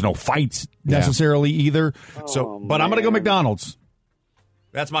because there was no fights necessarily either. But I'm going to go McDonald's.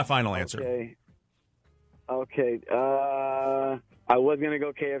 That's my final answer. Okay. I was going to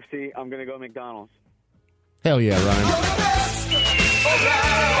go KFC. I'm going to go McDonald's. Hell yeah, Ryan.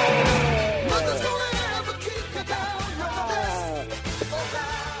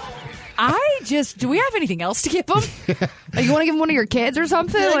 Do we have anything else to give them? Like, you want to give them one of your kids or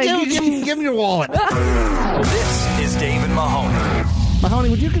something? Give him your wallet. This is Dave and Mahoney. Mahoney,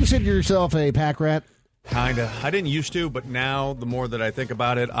 would you consider yourself a pack rat? Kinda. I didn't used to, but now the more that I think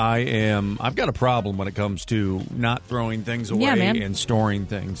about it, I've got a problem when it comes to not throwing things away and storing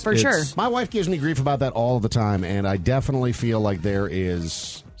things. For sure. My wife gives me grief about that all the time, and I definitely feel like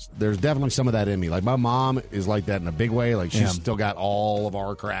there's definitely some of that in me. Like, my mom is like that in a big way. Like, she's still got all of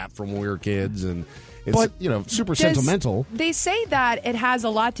our crap from when we were kids, and it's super sentimental. They say that it has a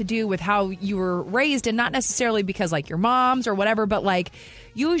lot to do with how you were raised, and not necessarily because, like, your mom's or whatever, but, like,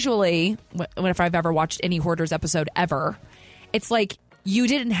 usually, if I've ever watched any Hoarders episode ever, it's like you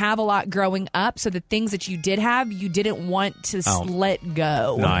didn't have a lot growing up, so the things that you did have, you didn't want to let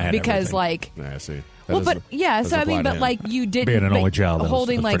go. No, I had because, everything. like... Yeah, I see. You didn't being an only child,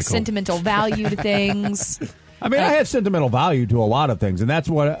 holding that's like pretty cool. sentimental value to things. I mean, I have sentimental value to a lot of things, and that's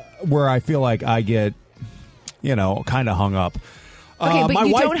where I feel like I get, kind of hung up. Okay, but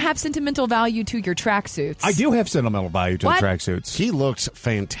you wife, don't have sentimental value to your tracksuits. I do have sentimental value to What? the tracksuits. He looks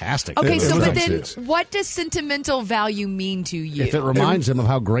fantastic. Okay, in so those but then tracksuits. what does sentimental value mean to you? If it reminds him of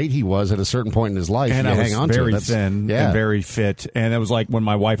how great he was at a certain point in his life, And you I was hang on to very it. That's- thin and very fit, and it was like when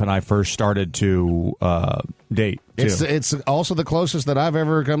my wife and I first started to date. Too. It's also the closest that I've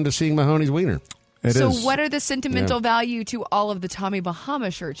ever come to seeing Mahoney's wiener. So what are the sentimental value to all of the Tommy Bahama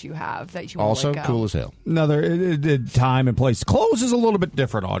shirts you have that you want Also to let go? cool as hell. Another time and place. Clothes is a little bit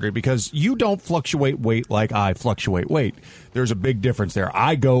different, Audrey, because you don't fluctuate weight like I fluctuate weight. There's a big difference there.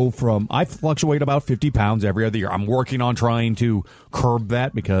 I fluctuate about 50 pounds every other year. I'm working on trying to curb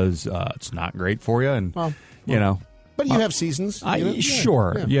that because it's not great for you, and But you have seasons.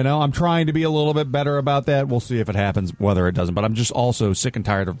 Sure. Yeah. I'm trying to be a little bit better about that. We'll see if it happens, whether it doesn't. But I'm just also sick and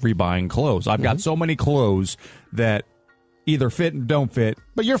tired of rebuying clothes. I've got so many clothes that either fit and don't fit.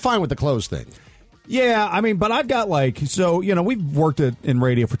 But you're fine with the clothes thing. Yeah, I mean, but I've got we've worked in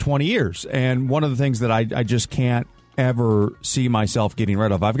radio for 20 years. And one of the things that I just can't ever see myself getting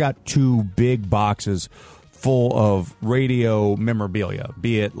rid of, I've got 2 big boxes full of radio memorabilia,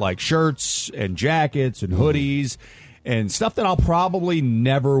 be it like shirts and jackets and hoodies and stuff that I'll probably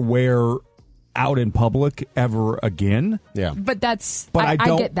never wear out in public ever again. Yeah. But I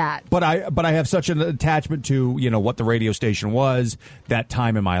get that. But I have such an attachment to, what the radio station was, that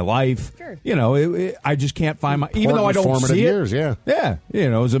time in my life. Sure. I just can't find even though I don't formative see years, it. Yeah. It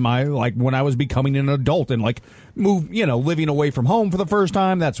was in my, like, when I was becoming an adult and, like, living away from home for the first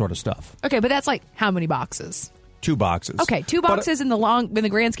time, that sort of stuff. Okay, but that's like how many boxes? 2 boxes. Okay, 2 boxes in the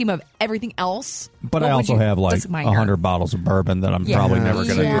grand scheme of everything else. But I also have like 100 bottles of bourbon that I'm probably never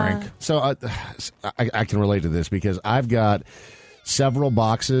going to drink. So I can relate to this because I've got several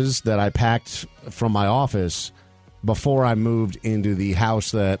boxes that I packed from my office before I moved into the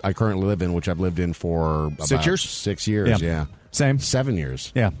house that I currently live in, which I've lived in for about 6 years? 6 years, yeah. Same. 7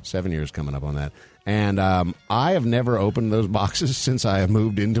 years. Yeah. 7 years coming up on that. And I have never opened those boxes since I have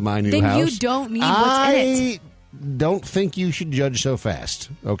moved into my new house. Then you don't need what's in it. don't think you should judge so fast,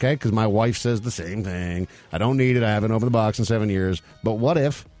 okay? Because my wife says the same thing. I don't need it. I haven't opened the box in 7 years. But what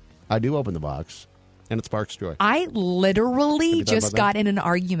if I do open the box and it sparks joy? I literally just about got in an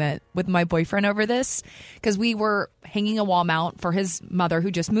argument with my boyfriend over this because we were hanging a wall mount for his mother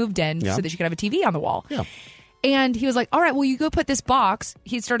who just moved in Yeah. so that she could have a TV on the wall. Yeah. And he was like, all right, well, you go put this box.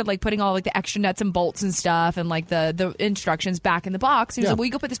 He started like putting all like the extra nuts and bolts and stuff and like the instructions back in the box. He was Yeah. like, well,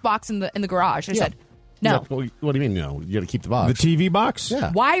 you go put this box in the garage. I Yeah. said, no. Well, what do you mean, no? You got to keep the box. The TV box?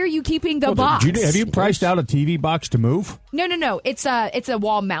 Yeah. Why are you keeping the box? Have you priced out a TV box to move? No. It's a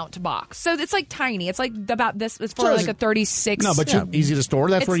wall mount box. So it's like tiny. It's like about this. It's for So like a 36. No, but easy to store.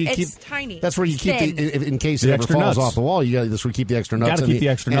 That's where you keep. It's tiny. That's where you keep Thin. in case The it ever extra falls nuts. off the wall. You got that's where you keep the extra nuts. Gotta keep the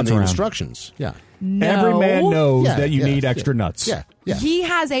extra nuts and the around. instructions. Yeah. No. Every man knows Yeah, that you yeah, need yeah. extra nuts. Yeah. Yeah. He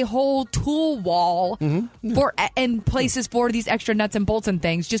has a whole tool wall for and places for these extra nuts and bolts and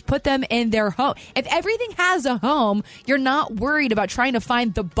things. Just put them in their home. If everything has a home, you're not worried about trying to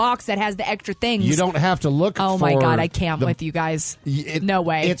find the box that has the extra things. You don't have to look. Oh my for God, I can't the- with you guys. No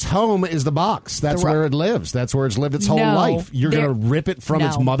way. Its home is the box. That's where it lives. That's where it's lived its whole No, life. You're going to rip it from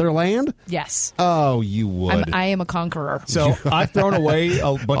its no. motherland? Yes. Oh, you would. I am a conqueror. So I've thrown away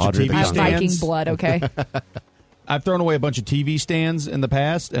a bunch Audrey of the TV I have Viking stands. blood, okay? I've thrown away a bunch of TV stands in the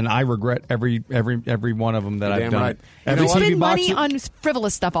past, and I regret every one of them that You're I've damn done. right. Every You TV spend box- money on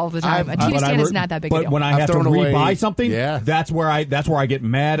frivolous stuff all the time. A TV but I stand is re- not that big a But deal. when I I've have to thrown away- rebuy something, Yeah. that's where I get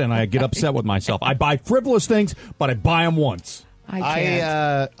mad and I get upset with myself. I buy frivolous things, but I buy them once.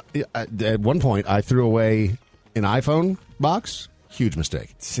 I can't. At one point, I threw away an iPhone box. Huge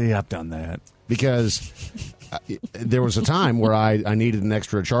mistake. See, I've done that. Because there was a time where I needed an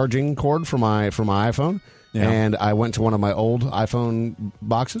extra charging cord for my iPhone. Yeah. And I went to one of my old iPhone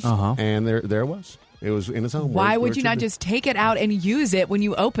boxes, and there it was. It was in its home. Why where would it you should not be. just take it out and use it when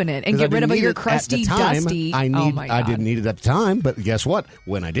you open it and 'Cause I get rid didn't of need your it at crusty, the time. dusty? I oh my God. I didn't need it at the time, but guess what?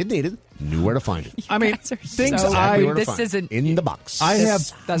 When I did need it, knew where to find it. I mean, guys are things so I where to this find it. isn't in the box. I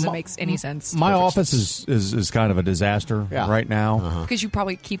this have doesn't make any sense My office is kind of a disaster right now. because you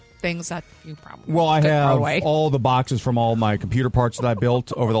probably keep things that you probably Well, I could throw have away. all the boxes from all my computer parts that I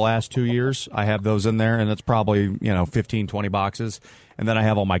built over the last 2 years. I have those in there, and it's probably 15, 20 boxes. And then I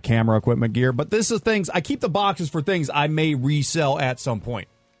have all my camera equipment gear. But this is things I keep the boxes for things I may resell at some point.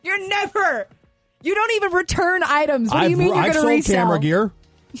 You're never. You don't even return items. What do you mean you're I've going to sold resell? camera gear.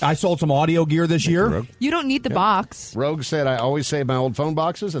 I sold some audio gear this year. You don't need the box. Rogue said, I always save my old phone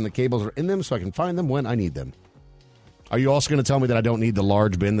boxes and the cables are in them so I can find them when I need them. Are you also going to tell me that I don't need the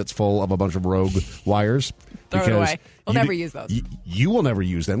large bin that's full of a bunch of Rogue wires? Throw it Because away. We'll you never d- use those. You will never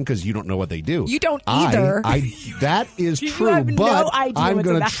use them because you don't know what they do. You don't either. That is You true, have no but idea I'm what's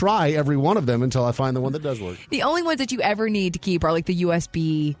going in to that. try every one of them until I find the one that does work. The only ones that you ever need to keep are like the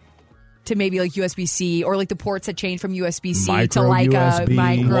USB to maybe like USB-C or like the ports that change from USB-C to Micro like USB. a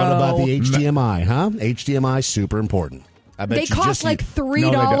micro. What about the HDMI, huh? HDMI, super important. I bet They you cost just like need-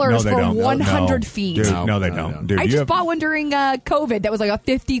 $3 they for don't. 100 feet. Dude, no, they don't. Dude, I you just have- bought one during COVID that was like a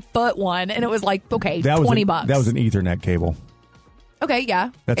 50-foot one, and it was like, okay, that was $20 an- bucks. That was an Ethernet cable. Okay, yeah.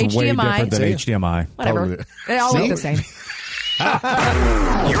 That's HDMI. way different than HDMI. Whatever. Totally. They all look See? the same.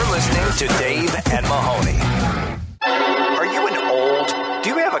 You're listening to Dave and Mahoney. Are you an old? Do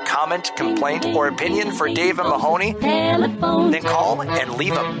you have a comment, complaint, or opinion for Dave and Mahoney? Then call and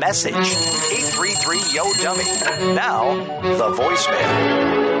leave a message. 833-YO-DUMMY. Now, the voicemail.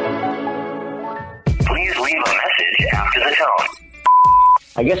 Please leave a message after the tone.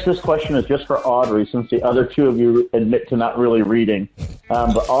 I guess this question is just for Audrey, since the other two of you admit to not really reading.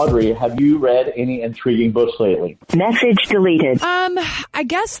 But Audrey, have you read any intriguing books lately? Message deleted. I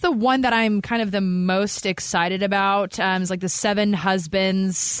guess the one that I'm kind of the most excited about is like The 7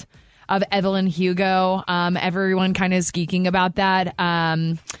 Husbands of Evelyn Hugo. Everyone kind of is geeking about that.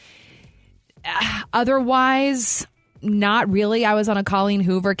 Otherwise, not really. I was on a Colleen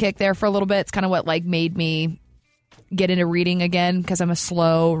Hoover kick there for a little bit. It's kind of what like made me get into reading again because I'm a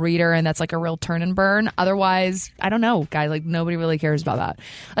slow reader and that's like a real turn and burn. Otherwise, I don't know, guys. Like nobody really cares about that.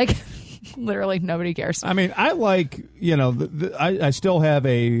 Like literally nobody cares. I mean, I like, I still have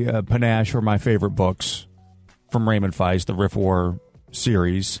a panache for my favorite books from Raymond Feist, the Riff War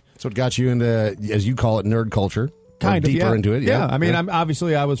series. So it got you into, as you call it, nerd culture. Kind of deeper yeah. into it. Yeah. I mean,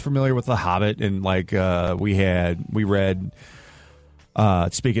 Yeah. I was familiar with The Hobbit, and like we read.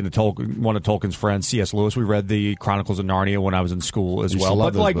 Speaking of Tolkien, one of Tolkien's friends, C.S. Lewis, we read the Chronicles of Narnia when I was in school as Used to well.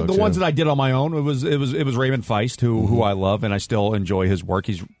 love But those like books, the ones yeah. that I did on my own, it was Raymond Feist, who I love, and I still enjoy his work.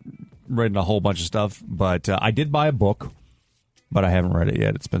 He's written a whole bunch of stuff, but I did buy a book, but I haven't read it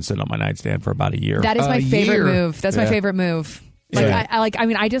yet. It's been sitting on my nightstand for about a year. That is my favorite year. move. That's my Yeah. favorite move. Like,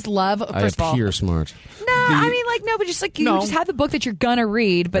 Yeah. I just love, first of all. Pure smart. No, but just like you just have the book that you're gonna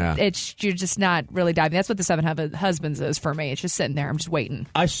read, but Yeah. you're just not really diving. That's what the Seven Husbands is for me. It's just sitting there. I'm just waiting.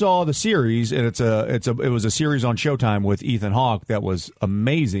 I saw the series, and it was a series on Showtime with Ethan Hawke that was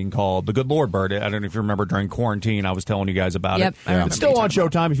amazing called The Good Lord Bird. I don't know if you remember during quarantine, I was telling you guys about Yep, it. I remember It's still you on talking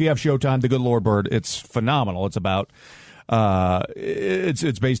Showtime. If you have Showtime, The Good Lord Bird, it's phenomenal. It's about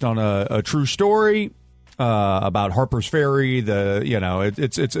it's based on a true story. About Harper's Ferry,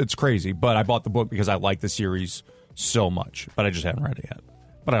 it's crazy. But I bought the book because I like the series so much. But I just haven't read it yet.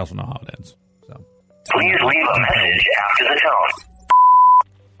 But I also know how it ends. So Please leave a message after the tone.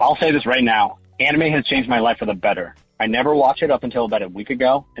 I'll say this right now. Anime has changed my life for the better. I never watched it up until about a week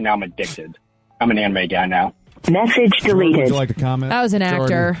ago, and now I'm addicted. I'm an anime guy now. Message Jordan, deleted. would you like to comment? That was an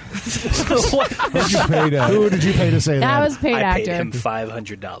actor. Who did you pay to say that? That was paid I actor. paid him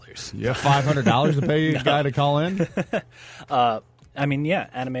 $500. Yeah, $500 to pay a guy to call in? I mean, yeah,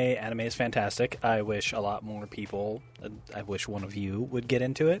 anime is fantastic. I wish a lot more people, I wish one of you would get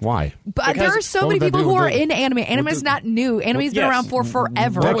into it. Why? But there are so many people who are in anime. Anime is not new. Anime's been around for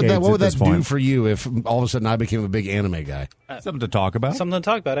forever. What would that do point. for you if all of a sudden I became a big anime guy? Something to talk about? Something to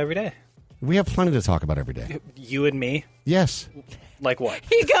talk about every day. We have plenty to talk about every day. You and me? Yes. Like what?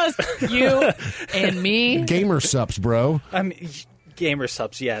 He goes, you and me. Gamer subs, bro. I mean, gamer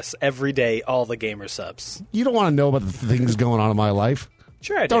subs, yes. Every day, all the gamer subs. You don't want to know about the things going on in my life.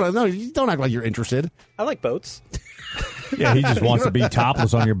 Sure I do. Don't act like you're interested. I like boats. Yeah, he just wants to be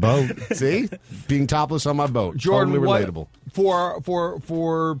topless on your boat. See? Being topless on my boat. Jordan, totally relatable.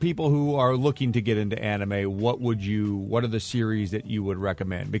 For people who are looking to get into anime, what are the series that you would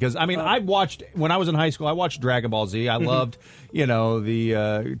recommend? Because I mean, I watched when I was in high school. I watched Dragon Ball Z. I loved, the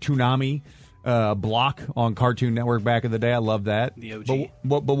Toonami block on Cartoon Network back in the day. I loved that. The OG.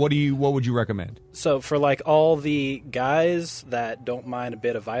 But what would you recommend? So for like all the guys that don't mind a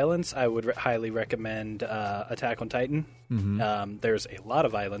bit of violence, I would highly recommend Attack on Titan. Mm-hmm. There's a lot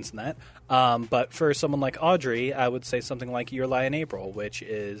of violence in that. But for someone like Audrey, I would say something like Your Lie in April, which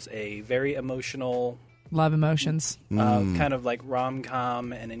is a very emotional... Love emotions. Kind of like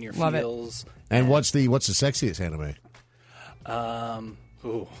rom-com and in your Love feels. And what's the sexiest anime?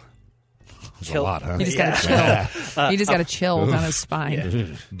 There's a lot, huh? He just got to chill. He just got to chill down his spine. Yeah.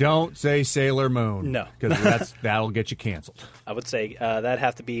 Don't say Sailor Moon. No. Because that'll get you canceled. I would say that'd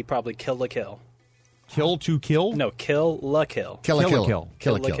have to be probably Kill la Kill. Kill to Kill? No, Kill la Kill. Kill a kill.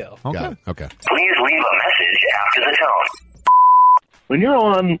 Kill la Kill. Okay. Got it. Okay. Please leave a message after the tone. When you're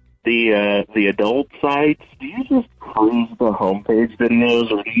on the adult sites, do you just cruise the homepage videos,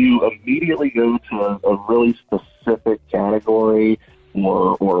 or do you immediately go to a really specific category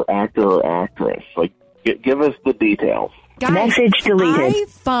or actor or actress? Like, give us the details. Guys, Message deleted. I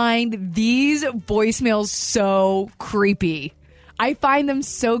find these voicemails so creepy. I find them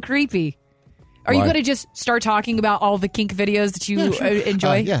so creepy. Are you Why? going to just start talking about all the kink videos that you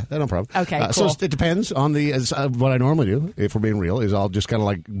enjoy? Yeah, no problem. Okay, So cool. it depends on what I normally do, if we're being real, is I'll just kind of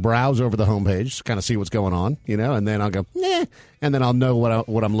like browse over the homepage, kind of see what's going on, and then I'll go, and then I'll know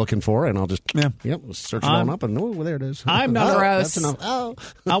what I'm looking for, and I'll just, search it on up, and there it is. I'm not gross. That's enough. Oh.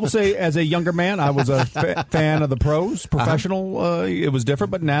 I will say, as a younger man, I was a fan of the pros, professional. It was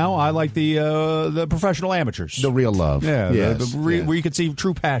different, but now I like the professional amateurs, The real love. Yeah, Yes. where you can see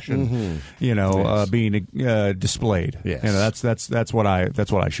true passion, being displayed. Yes. That's what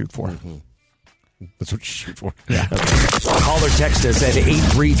I shoot for. That's what you shoot for. Yeah. Call or text us at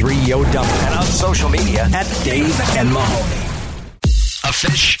 833-YO-DUMP and on social media at Dave and Mahoney. A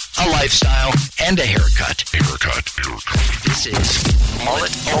fish, a lifestyle, and a haircut. This is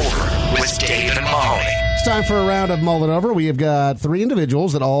Mullet Over with Dave and Mahoney. It's time for a round of Mullet Over. We have got 3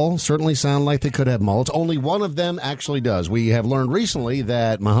 individuals that all certainly sound like they could have mullets. Only one of them actually does. We have learned recently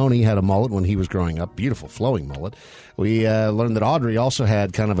that Mahoney had a mullet when he was growing up. Beautiful, flowing mullet. We learned that Audrey also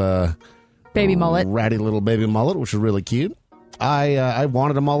had kind of a baby mullet, ratty little baby mullet, which was really cute. I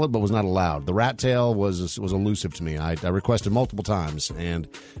wanted a mullet, but was not allowed. The rat tail was elusive to me. I requested multiple times, and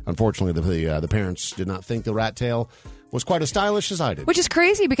unfortunately, the parents did not think the rat tail was quite as stylish as I did. Which is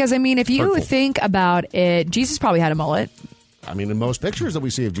crazy because, I mean, if you Hurtful. think about it, Jesus probably had a mullet. I mean, in most pictures that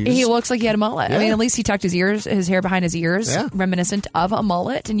we see of Jesus, He looks like he had a mullet. Yeah. I mean, at least he tucked his hair behind his ears, reminiscent of a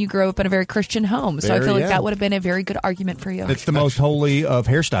mullet, and you grew up in a very Christian home. So I feel like that would have been a very good argument for you. It's the most holy of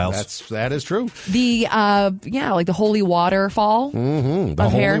hairstyles. That is true. The, like the holy waterfall. Mm-hmm. The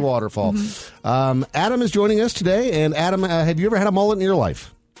of holy hair. waterfall. Mm-hmm. Adam is joining us today. And Adam, have you ever had a mullet in your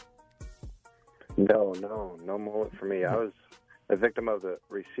life? No mullet for me. I a victim of the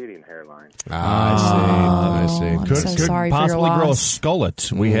receding hairline. I see. I'm Could so sorry for your possibly grow a loss.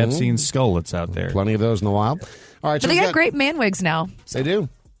 skullet. We have seen skullets out there. Plenty of those in the wild. All right, But they got great man wigs now. They do.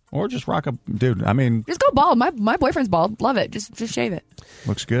 Or just rock a dude. I mean, Just go bald. My boyfriend's bald. Love it. Just shave it.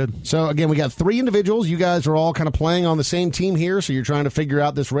 looks good. So, again, we got 3 individuals. You guys are all kind of playing on the same team here, so you're trying to figure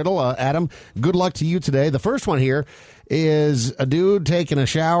out this riddle. Adam, good luck to you today. The first one here is a dude taking a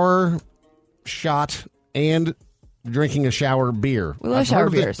shower shot and drinking a shower beer. We love shower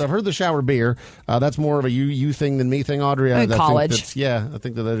beers. I've heard the shower beer. That's more of a you thing than me thing, Audrey. In college. I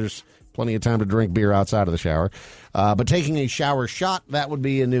think that there's plenty of time to drink beer outside of the shower. But taking a shower shot, that would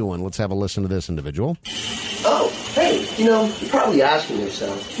be a new one. Let's have a listen to this individual. Oh, hey, you're probably asking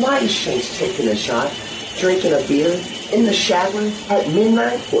yourself, why is Shanks taking a shot, drinking a beer, in the shower at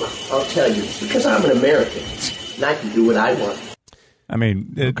midnight? Well, I'll tell you, it's because I'm an American, and I can do what I want. I mean,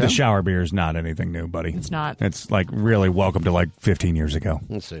 the shower beer is not anything new, buddy. It's not. It's like really welcome to like 15 years ago.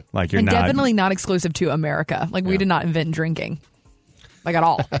 Let's see. Like you're And not. definitely not exclusive to America. Like, we did not invent drinking. Like, at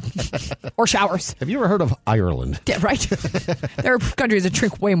all. Or showers. Have you ever heard of Ireland? Yeah, right. There are countries that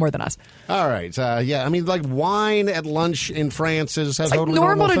drink way more than us. All right. I mean, like wine at lunch in France is a It's like totally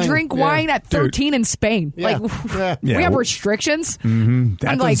normal to thing. drink wine at 13 in Spain. Yeah. Like, Yeah. we have restrictions. Mm-hmm. That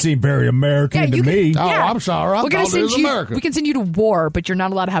I'm doesn't like- seem very American to you can- me. yeah. I'm sorry. I We're gonna thought it was send you. America. We can send you to war, but you're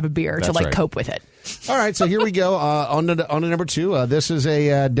not allowed to have a beer to That's like right. cope with it. All right, so here we go. On to number 2. This is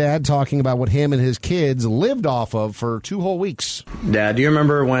a dad talking about what him and his kids lived off of for 2 whole weeks. Dad, do you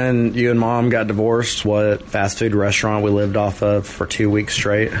remember when you and Mom got divorced, what fast food restaurant we lived off of for 2 weeks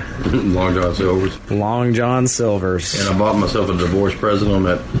straight? Long John Silver's. Long John Silver's. And I bought myself a divorce present on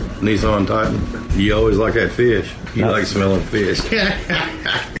that Nissan Titan. You always like that fish. You like smelling fish.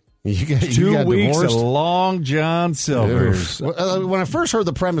 You got 2 weeks divorced? of Long John Silver's. When I first heard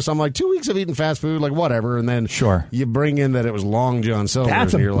the premise, I'm like, 2 weeks of eating fast food, like whatever, and then sure you bring in that it was Long John Silver's.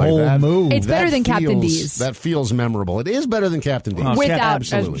 That's a and you're bold like, move. It's better than Captain feels- D's. That feels memorable. It is better than Captain D's. Without-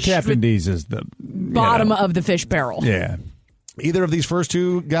 absolutely. Captain D's is the Bottom of the fish barrel. Yeah. Either of these first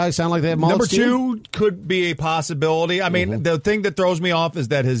 2 guys sound like they have mullets. Number to you? 2 could be a possibility. I mean, the thing that throws me off is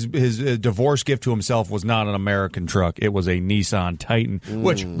that his divorce gift to himself was not an American truck. It was a Nissan Titan,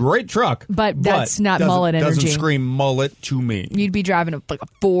 which great truck, But that's not doesn't- mullet energy. Doesn't scream mullet to me. You'd be driving a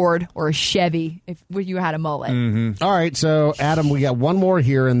Ford or a Chevy if you had a mullet. All right, so Adam, we got one more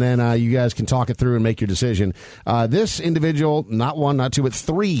here, and then you guys can talk it through and make your decision. This individual, not 1, not 2, but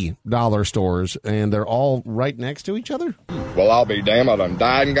 $3 stores, and they're all right next to each other. Well, I'll be damned. I done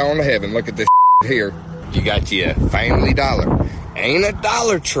died and gone to heaven. Look at this here. You got your Family Dollar. Ain't a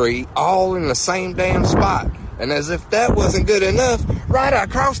Dollar Tree all in the same damn spot. And as if that wasn't good enough, right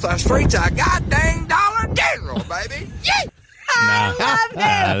across the street's a goddamn Dollar General, baby. Yeah!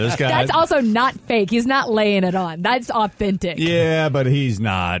 This guy. That's also not fake. He's not laying it on. That's authentic. Yeah, but he's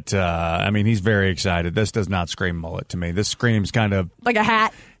not. I mean, he's very excited. This does not scream mullet to me. This screams kind of Like a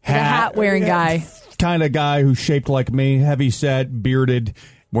hat. Like a hat wearing guy. kind of guy who's shaped like me, heavy set, bearded,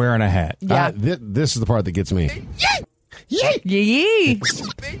 wearing a hat. Yeah. This is the part that gets me. Yee.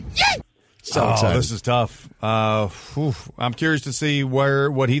 So excited. This is tough. I'm curious to see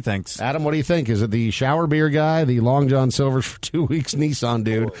what he thinks. Adam, what do you think? Is it the shower beer guy, the Long John Silver's for 2 weeks Nissan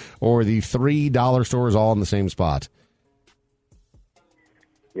dude, or the $3 stores all in the same spot?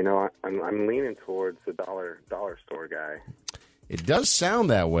 I'm leaning towards the dollar store guy. It does sound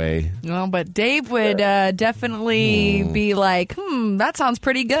that way. Well, but Dave would definitely be like, that sounds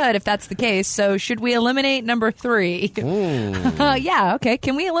pretty good if that's the case. So should we eliminate number 3? Yeah, okay.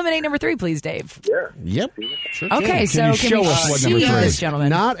 Can we eliminate number 3, please, Dave? Yeah. Yep. Sure Okay, can. so you can show we us what see number 3 this is? gentleman?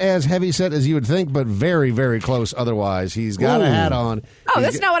 Not as heavy set as you would think, but very, very close otherwise. He's got a hat on. Oh,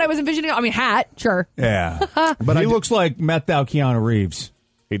 that's not what I was envisioning. I mean, hat, sure. Yeah. But he looks like methed out Keanu Reeves.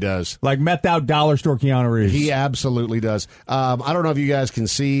 He does. Like methed out dollar store Keanu Reeves. He absolutely does. I don't know if you guys can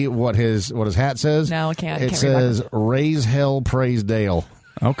see what his hat says. No, I can't. It Can't read says, "Raise hell, praise Dale."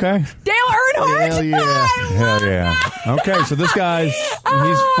 Okay. Dale Earnhardt. Hell yeah. Hell yeah. Okay, so this guy's,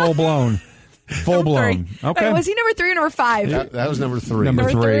 he's full blown. Full blown. Okay. Wait, was he number 3 or number 5? That was number 3. Number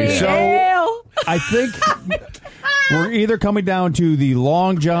 3. So Dale. I think we're either coming down to the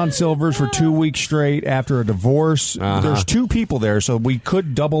Long John Silver's for 2 weeks straight after a divorce. There's 2 people there, so we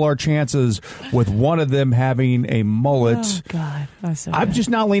could double our chances with one of them having a mullet. Oh, God. That's so I'm good. just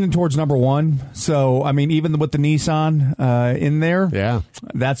not leaning towards number 1. So, I mean, even with the Nissan in there, Yeah.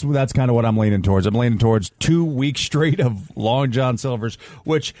 that's kind of what I'm leaning towards. I'm leaning towards 2 weeks straight of Long John Silver's,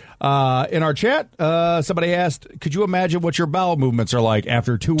 which in our chat, somebody asked, could you imagine what your bowel movements are like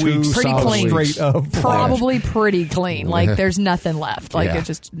after 2 weeks Pretty clean. straight of Probably pretty clean. Like, there's nothing left. Like, Yeah. it's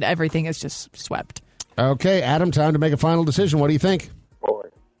just, everything is just swept. Okay, Adam, time to make a final decision. What do you think? Boy.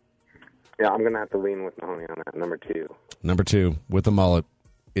 Yeah, I'm going to have to lean with Mahoney on that. Number 2. Number 2, with the mullet,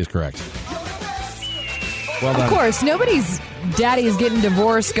 is correct. Well done. Of course, nobody's daddy is getting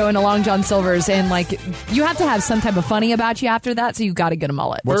divorced going to Long John Silver's, and like you have to have some type of funny about you after that, so you got to get a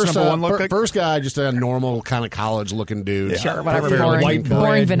mullet. What's number 1 look like? First guy, just a normal kind of college-looking dude. Sure, whatever. Boring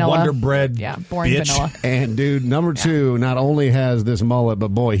vanilla. Wonder Bread. Yeah, boring bitch. vanilla. And dude, number 2 not only has this mullet, but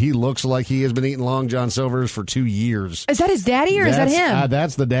boy, he looks like he has been eating Long John Silver's for 2 years. Is that his daddy or is that him?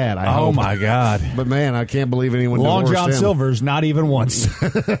 That's the dad. I Oh hope. my God! But man, I can't believe anyone Long divorced John him. Silver's not even once.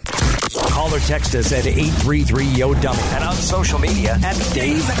 Call or text us at 833-YO-DUMMY and on social media at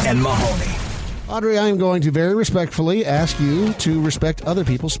Dave and Mahoney. Audrey, I am going to very respectfully ask you to respect other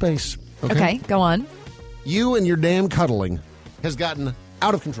people's space. Okay, go on. You and your damn cuddling has gotten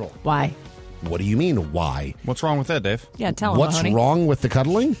out of control. Why? What do you mean, why? What's wrong with that, Dave? Yeah, tell him. What's Mahoney. wrong with the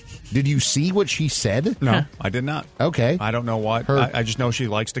cuddling? Did you see what she said? No, I did not. Okay. I don't know what. I just know she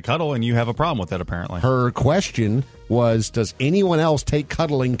likes to cuddle, and you have a problem with that, apparently. Her question was, does anyone else take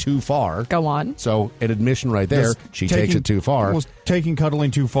cuddling too far? Go on. So, an admission right there, Does she takes it too far. Was taking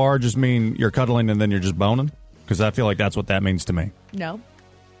cuddling too far just mean you're cuddling and then you're just boning? Because I feel like that's what that means to me. No.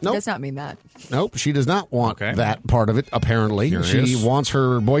 Nope. Does not mean that. Nope, she does not want that part of it, apparently. Curious. She wants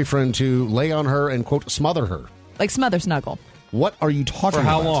her boyfriend to lay on her and, quote, smother her. Like smother snuggle. What are you talking For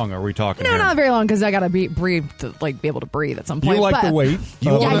how about? long are we talking No, here? not very long because I gotta breathe to like be able to breathe at some point. You like but the weight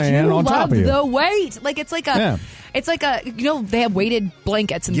you of a man you on top love of you. the weight. Like it's like a, it's like a they have weighted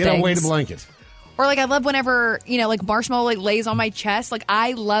blankets and Get things. a weighted blanket. Or like I love whenever like Marshmallow like lays on my chest. Like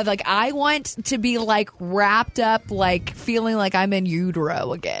I love I want to be like wrapped up, like feeling like I'm in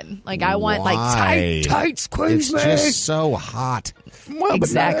utero again. Like I want like tight squeeze It's me. just so hot. Well,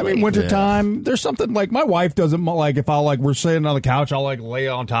 Exactly. But I mean, wintertime, there's something like my wife doesn't like if we're sitting on the couch, I'll like lay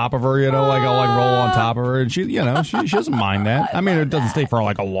on top of her, like I'll like roll on top of her, and she doesn't mind that. I mean, it doesn't stay for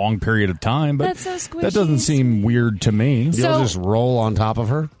like a long period of time, but That's so squishy. that doesn't seem weird to me. You'll just roll on top of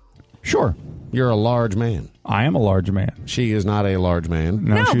her? Sure. You're a large man. I am a large man. She is not a large man.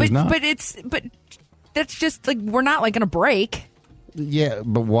 No, she is not. but that's just like we're not like gonna break. Yeah,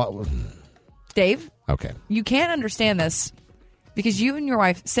 but what? Dave, Okay. you can't understand this because you and your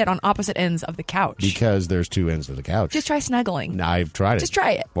wife sit on opposite ends of the couch. Because there's 2 ends of the couch. Just try snuggling. I've tried it. Just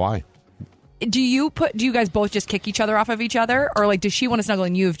try it. Why? Do you guys both just kick each other off of each other, or like does she want to snuggle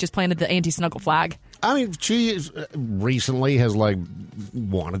and you've just planted the anti-snuggle flag? I mean, she recently has like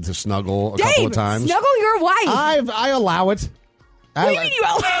wanted to snuggle a couple of times. Snuggle your wife. I allow it. What do you mean you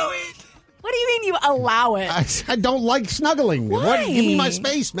allow it? What do you mean you allow it? I don't like snuggling. Why? What? Give me my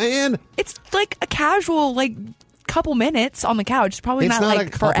space, man. It's like a casual couple minutes on the couch. It's probably It's not like a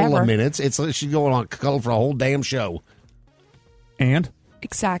couple forever. of minutes. It's like she's going on cuddle for a whole damn show. And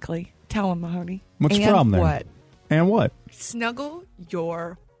Exactly. Tell him, Mahoney. what's and the problem there? What? And what? Snuggle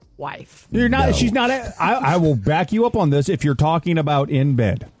your wife. You're not. No. She's not. I will back you up on this. If you're talking about in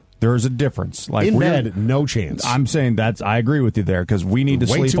bed, there is a difference. Like In bed, no chance. I'm saying I agree with you there because we need to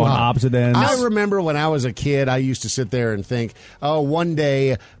Way sleep too on hot. opposite ends. I remember when I was a kid, I used to sit there and think, oh, one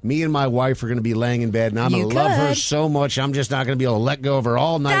day me and my wife are going to be laying in bed and I'm going You to love her could. so much I'm just not going to be able to let go of her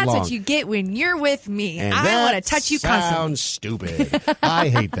all night That's long. what you get when you're with me. And I that want to touch you constantly. sounds stupid. I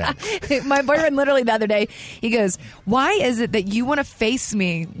hate that. My boyfriend literally the other day, he goes, why is it that you want to face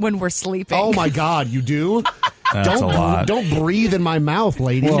me when we're sleeping? Oh, my God, you do? That's a lot. Don't breathe in my mouth,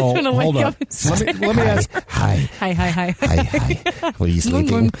 lady. Well, gonna hold wake up. up and Let me ask. Hi. Hi. What are you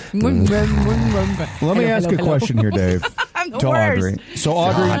sleeping? Let me ask a question here, Dave. I'm the to worst. Audrey. So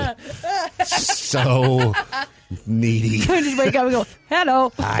Audrey, So needy. I just wake up and go,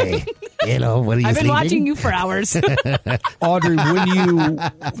 hello. Hi. Hello, what are you I've been sleeping? watching you for hours. Audrey, when you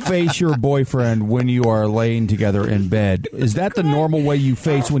face your boyfriend when you are laying together in bed, is that the normal way you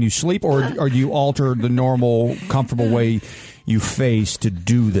face when you sleep, or do you alter the normal, comfortable way you face to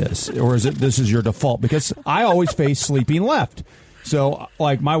do this, or is it this is your default? Because I always face sleeping left, so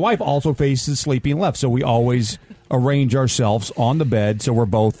like my wife also faces sleeping left, so we always arrange ourselves on the bed so we're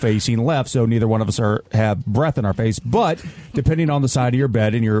both facing left, so neither one of us have breath in our face. But depending on the side of your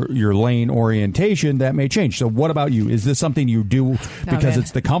bed and your laying orientation, that may change. So what about you? Is this something you do because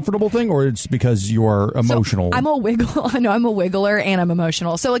it's the comfortable thing, or it's because you're emotional? So I'm a wiggle. I know I'm a wiggler and I'm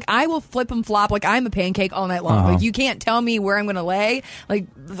emotional. So like I will flip and flop like I'm a pancake all night long. Uh-huh. Like you can't tell me where I'm going to lay like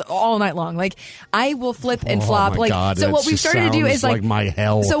all night long. Like I will flip and flop. my like God, so that what we've just started to do sounds is like my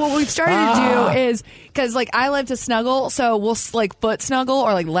hell. So what we've started to do is because like I like to snuggle, so we'll like foot snuggle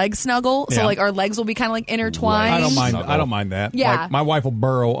or like leg snuggle. So Yeah. like our legs will be kind of like intertwined. I don't mind that. Yeah. Like, my wife will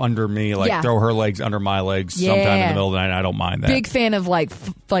burrow under me, like Yeah. throw her legs under my legs sometime in Yeah. the middle of the night. I don't mind that. Big fan of like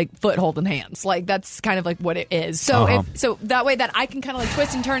foot holding hands. Like that's kind of like what it is. So Uh-huh. so that way that I can kind of like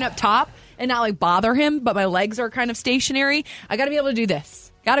twist and turn up top and not like bother him, but my legs are kind of stationary. I got to be able to do this.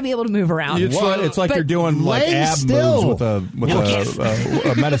 Got to be able to move around. It's like But you're doing like legs ab still. moves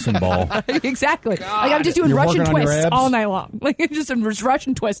with a medicine ball. Exactly. Like I'm just doing You're Russian working on your twists abs? all night long. Like I'm just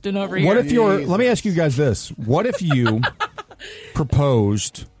Russian twisting over here. What if let me ask you guys this. What if you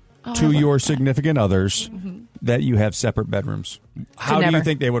proposed to your significant others that you have separate bedrooms? How do you never.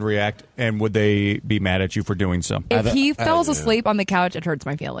 think they would react, and would they be mad at you for doing so? If he falls asleep on the couch, it hurts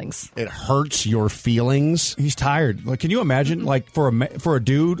my feelings. It hurts your feelings. He's tired. Like, can you imagine, like, for a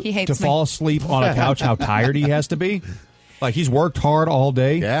dude He hates to me. fall asleep on a couch, how tired he has to be? Like, he's worked hard all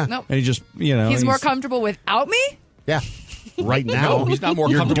day. Yeah. Nope. And he just, He's more comfortable without me? Yeah. Right now, No, he's not more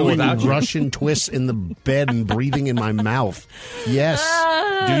you're comfortable doing without you. Russian twists in the bed and breathing in my mouth. Yes.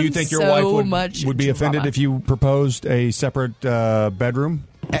 Do you think your so wife much would be offended drama. if you proposed a separate bedroom?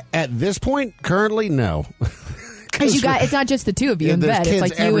 At this point, currently, no. Because you got, it's not just the two of you in There's bed. It's kids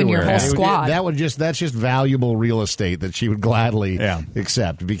like you and your everywhere. whole squad. That's just valuable real estate that she would gladly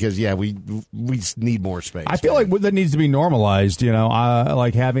accept because we need more space. I feel like that needs to be normalized,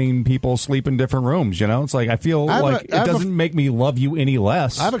 like having people sleep in different rooms, It's like I feel like it doesn't make me love you any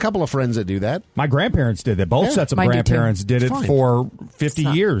less. I have a couple of friends that do that. My grandparents did that. Both Yeah, sets of mine did too. grandparents did it Fine. for 50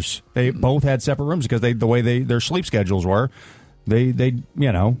 years. They both had separate rooms because the way their sleep schedules were, they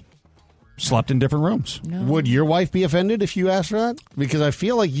slept in different rooms. Would your wife be offended if you asked her that? Because I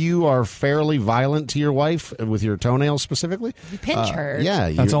feel like you are fairly violent to your wife with your toenails specifically. You pinch her. Yeah.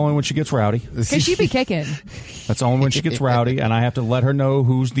 That's only when she gets rowdy. Because she'd be kicking. That's only when she gets rowdy, and I have to let her know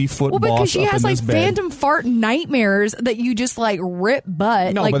who's the foot Well, because boss she up has in like this bed. phantom fart nightmares that you just like rip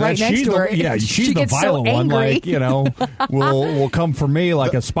butt No, like but right next she's to her. she's she the gets violent so one. angry. Like, will come for me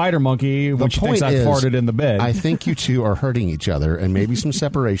like a spider monkey when she thinks I farted in the bed. I think you two are hurting each other, and maybe some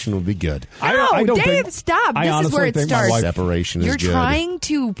separation would be good. I don't Dave, think, stop. I This is where honestly it think my starts. wife- Separation You're is good. trying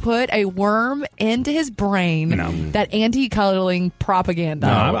to put a worm into his brain that anti-cuddling propaganda.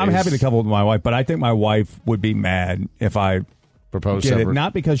 No, I'm happy to couple with my wife, but I think my wife would be mad if I propose did it. separate.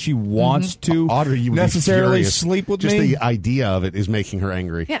 Not because she wants to Audrey, you would be necessarily furious. sleep with Just me. the idea of it is making her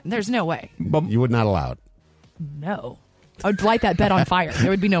angry. Yeah, there's no way. But you would not allow it. No. I would light that bed on fire. There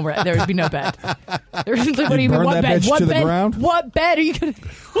would be no bed. What do you mean? burn What that bed? bitch What to the bed? ground? What bed are you gonna?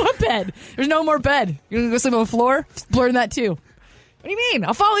 What bed? There's no more bed. You're gonna go sleep on the floor? Blurring that too. What do you mean?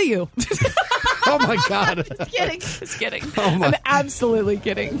 I'll follow you. Oh my God! Just kidding. Just kidding. Oh my- I'm absolutely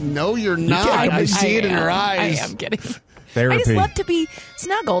kidding. No, you're not. I see it in her eyes. I am kidding. Therapy. I just love to be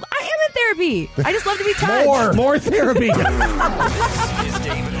snuggled. I am in therapy. I just love to be touched. More therapy. Is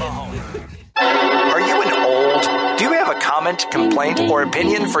David Mahoney. Are you an old? Do you have a comment, complaint, or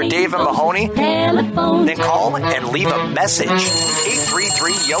opinion for Dave and Mahoney? Then call and leave a message.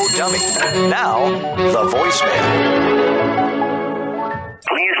 833-YO-DUMMY. Now, the voicemail.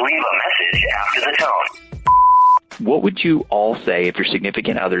 Please leave a message after the tone. What would you all say if your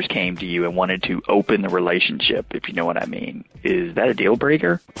significant others came to you and wanted to open the relationship, if you know what I mean? Is that a deal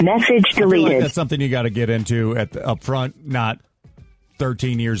breaker? Message I feel like deleted. that's something you got to get into up front, not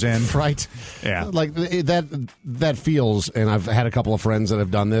 13 years in. Right. Yeah. Like that feels, and I've had a couple of friends that have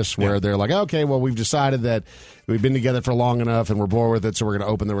done this where they're like, okay, well, we've decided that we've been together for long enough and we're bored with it, so we're going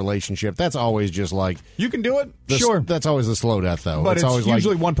to open the relationship. That's always just like You can do it. Sure. That's always the slow death, though. But it's always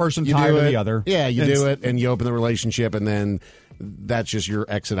usually like, one person you tired do of it, the other. Yeah, you It's- do it and you open the relationship, and then that's just your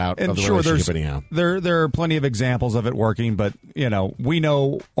exit out And of the sure, relationship anyhow. there are plenty of examples of it working, but we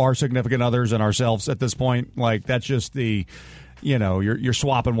know our significant others and ourselves at this point. Like that's just the, you're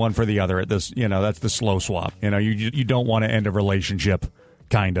swapping one for the other at this. That's the slow swap. You don't want to end a relationship,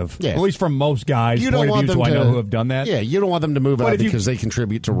 kind of. Yeah. At least from most guys. You don't want them who I know to- who have done that. Yeah, you don't want them to move But out if you- because they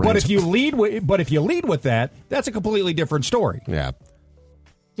contribute to rent. But if you lead with that, that's a completely different story. Yeah.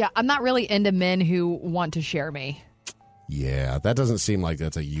 Yeah, I'm not really into men who want to share me. Yeah, that doesn't seem like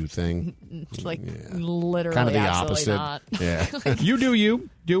that's a you thing. Like literally, Kind of the absolutely opposite. not. Yeah. You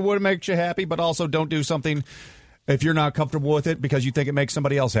do what makes you happy, but also don't do something if you're not comfortable with it because you think it makes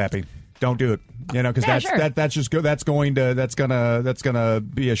somebody else happy. Don't do it. Because that's just go. That's gonna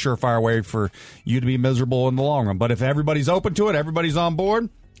be a surefire way for you to be miserable in the long run. But if everybody's open to it, everybody's on board.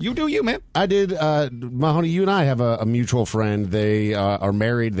 You do you, man. I did. Mahoney, you and I have a mutual friend. They are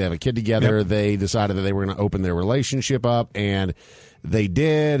married. They have a kid together. Yep. They decided that they were going to open their relationship up, and they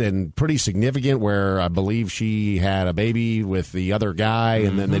did, and pretty significant, where I believe she had a baby with the other guy,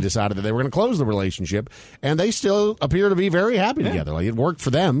 and then they decided that they were going to close the relationship, and they still appear to be very happy together. Like, it worked for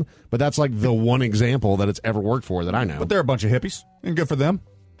them, but that's like the one example that it's ever worked for that I know. But they're a bunch of hippies, and good for them.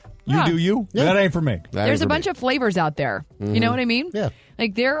 You Yeah. do you. Yeah. That ain't for me. There's a bunch of flavors out there. You know what I mean? Yeah.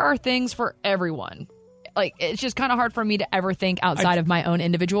 Like, there are things for everyone. Like, it's just kind of hard for me to ever think outside of my own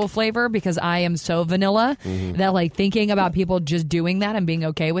individual flavor because I am so vanilla that, like, thinking about people just doing that and being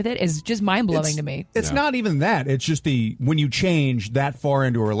okay with it is just mind-blowing to me. It's not even that. It's just when you change that far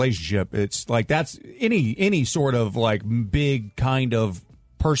into a relationship, it's like that's any sort of like big kind of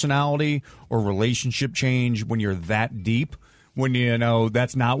personality or relationship change when you're that deep. When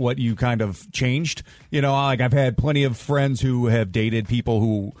that's not what you kind of changed. Like I've had plenty of friends who have dated people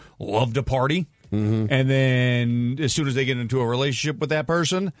who love to party. And then as soon as they get into a relationship with that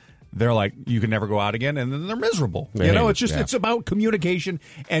person, they're like, you can never go out again. And then they're miserable. It's just, it's about communication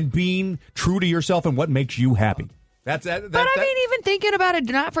and being true to yourself and what makes you happy. But even thinking about it,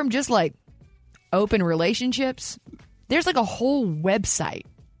 not from just like open relationships, there's like a whole website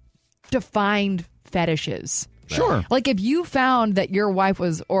to find fetishes. Sure. Like if you found that your wife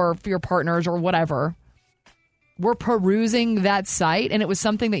was, or your partners or whatever, were perusing that site and it was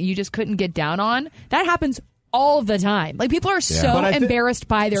something that you just couldn't get down on, that happens all the time. Like people are so embarrassed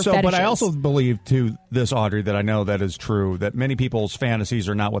by their fetishes. But I also believe to this, Audrey, that I know that is true, that many people's fantasies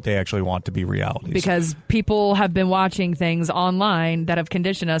are not what they actually want to be realities. Because people have been watching things online that have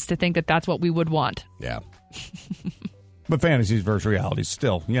conditioned us to think that that's what we would want. Yeah. But fantasies versus realities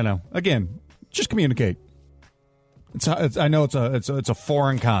still, again, just communicate. I know it's a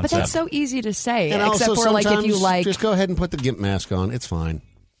foreign concept. But that's so easy to say. And except also for like if you like, just go ahead and put the GIMP mask on. It's fine.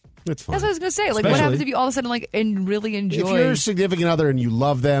 It's fine. That's what I was gonna say. Like, what happens if you all of a sudden like and really enjoy? If you're a significant other and you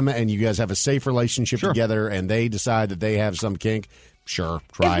love them and you guys have a safe relationship together, and they decide that they have some kink, sure,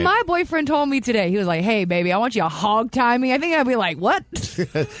 try if it. my boyfriend told me today, he was like, "Hey, baby, I want you to hog tie me," I think I'd be like, "What?"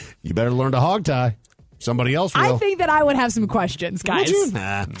 You better learn to hog tie. Somebody else will. I think that I would have some questions, guys. Would you?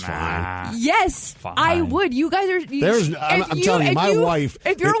 Fine. Yes, I would. You guys are. I'm telling you, my wife.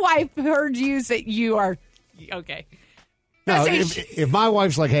 If your wife heard you say you are okay. No, if my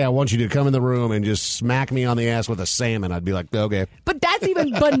wife's like, "Hey, I want you to come in the room and just smack me on the ass with a salmon," I'd be like, "Okay." But that's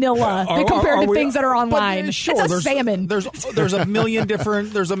even vanilla compared to things that are online. Sure, it's a salmon. There's a million different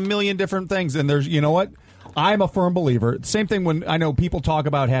things, and there's what. I'm a firm believer. Same thing when I know people talk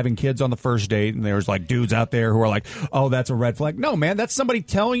about having kids on the first date, and there's like dudes out there who are like, "Oh, that's a red flag." No, man, that's somebody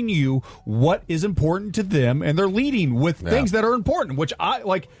telling you what is important to them, and they're leading with things that are important. Which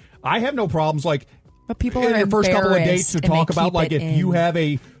I have no problems like. But people in are your first couple of dates to and talk they about keep like it if you in. have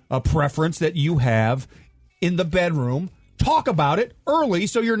a preference that you have in the bedroom. Talk about it early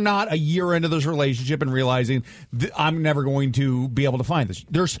so you're not a year into this relationship and realizing I'm never going to be able to find this.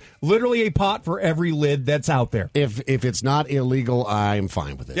 There's literally a pot for every lid that's out there. If it's not illegal, I'm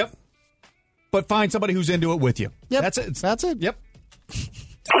fine with it. Yep. But find somebody who's into it with you. Yep. That's it. Yep. Please leave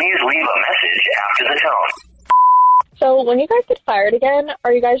a message after the tone. So when you guys get fired again,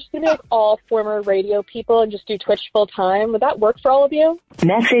 are you guys just going to be like all former radio people and just do Twitch full time? Would that work for all of you?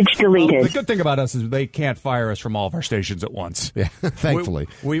 Message deleted. Well, the good thing about us is they can't fire us from all of our stations at once. Yeah, thankfully.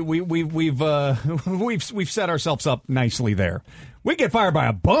 We've set ourselves up nicely there. We get fired by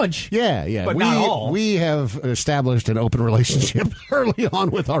a bunch. Yeah. But not all. We have established an open relationship early on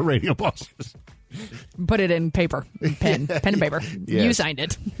with our radio bosses. Put it in paper, pen and paper. Yes. You signed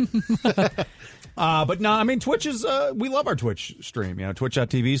it. But no, I mean, Twitch is, we love our Twitch stream,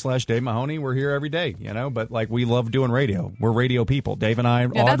 twitch.tv/Dave Mahoney. We're here every day, but like we love doing radio. We're radio people. Dave and I, Yeah,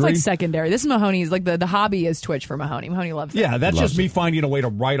 Audrey. that's like secondary. This is Mahoney's, like the hobby is Twitch for Mahoney. Mahoney loves it. Yeah, that's just me finding a way to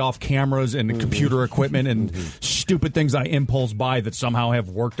write off cameras and computer equipment and stupid things I impulse buy that somehow have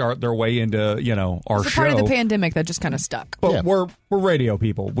worked their way into, our It's a show. part of the pandemic that just kind of stuck. But we're radio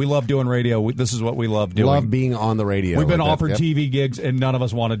people. We love doing radio. This is what we love doing. Love being on the radio. We've been like that. offered Yep. TV gigs, and none of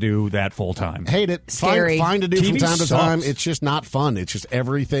us want to do that full time. Hate it. Scary. Fine to do from TV time to time. sucks. It's just not fun. It's just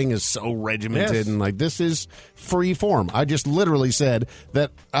everything is so regimented Yes. and like this is free form. I just literally said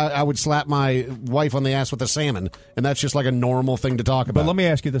that I would slap my wife on the ass with a salmon, and that's just like a normal thing to talk about. But let me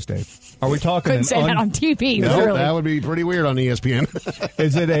ask you this, Dave: are we talking? Couldn't say that on TV. No, literally. that would be pretty weird on ESPN.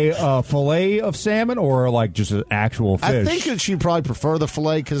 Is it a fillet of salmon or like just an actual fish? I think that she'd probably prefer the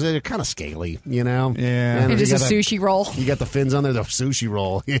fillet because they're kind of scaly, Yeah. And you just a got sushi roll. You got the fins on there, the sushi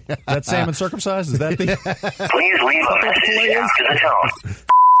roll. Yeah. That salmon circumcised? Is that the? Please leave a message after the tone.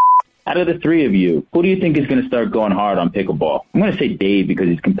 Out of the three of you, who do you think is going to start going hard on pickleball? I'm going to say Dave because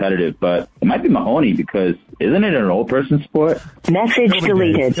he's competitive, but it might be Mahoney because Isn't it an old person sport? Message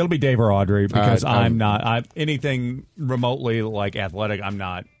deleted. It'll be Dave or Audrey because All right, I'm not anything remotely like athletic. I'm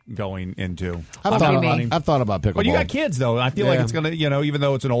not going into. I've thought about pickleball. But you got kids though. I feel like Yeah. it's gonna, even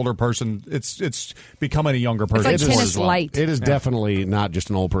though it's an older person, it's becoming a younger person. like sport tennis as well. light. It is definitely not just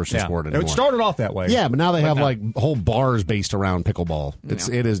an old person sport anymore. It started off that way. Yeah, but now they have now- like whole bars based around pickleball.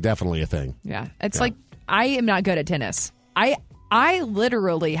 It is definitely a thing. Yeah. It's like I am not good at tennis. I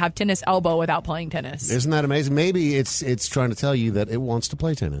literally have tennis elbow without playing tennis. Isn't that amazing? Maybe it's trying to tell you that it wants to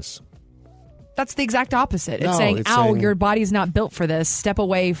play tennis. That's the exact opposite. It's No, saying, it's "Ow, saying- your body's not built for this. Step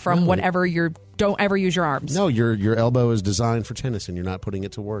away from whatever you're. Don't ever use your arms." No, your elbow is designed for tennis, and you're not putting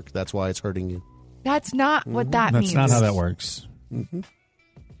it to work. That's why it's hurting you. That's not what that means. That's not how that works.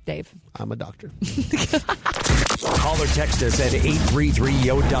 Dave. I'm a doctor. Call or text us at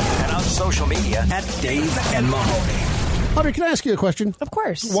 833-YO-DUMP and on social media at Dave and Mahoney. Audrey, can I ask you a question? Of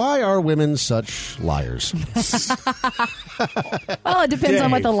course. Why are women such liars? Well, it depends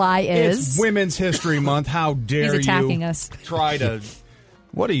on what the lie It's is. Women's History Month. How dare He's attacking you us. try to...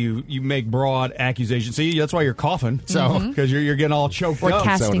 What do you make broad accusations? See, that's why you're coughing. So because you're getting all choked We're up.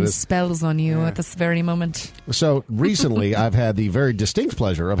 casting it is. spells on you at this very moment. So recently, I've had the very distinct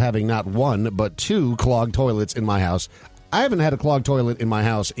pleasure of having not one, but two clogged toilets in my house. I haven't had a clogged toilet in my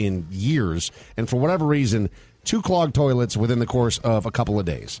house in years, and for whatever reason, two clogged toilets within the course of a couple of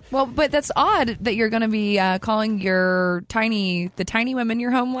days. Well, but that's odd that you're going to be calling the tiny women your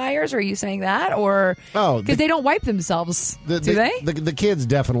home liars. Are you saying that, or because they don't wipe themselves? Do they? The kids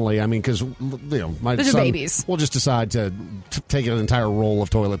definitely. I mean, because my Those are son babies. will just decide to take an entire roll of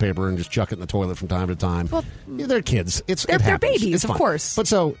toilet paper and just chuck it in the toilet from time to time. Well, they're kids. They're it happens. babies, It's of fine. course. But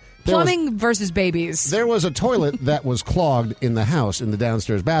so there was- Plumbing versus babies. There was a toilet that was clogged in the house in the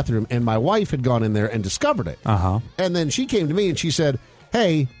downstairs bathroom, and my wife had gone in there and discovered it. And then she came to me and she said,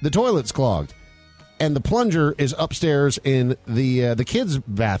 "Hey, the toilet's clogged, and the plunger is upstairs in the kids'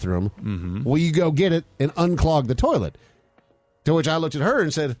 bathroom. Will you go get it and unclog the toilet?" To which I looked at her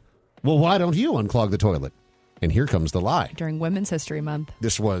and said, "Well, why don't you unclog the toilet?" And here comes the lie. During Women's History Month.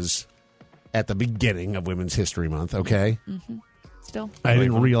 This was at the beginning of Women's History Month. Okay. Still, I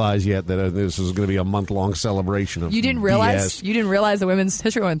didn't realize yet that this was going to be a month-long celebration of you didn't realize BS. you didn't realize the Women's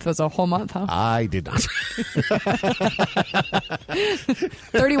History Month was a whole month, huh? I did not.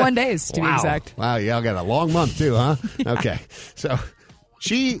 31 days to be Wow. exact. Wow, y'all got a long month too, huh? Okay. So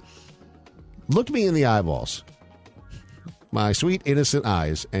she looked me in the eyeballs, my sweet, innocent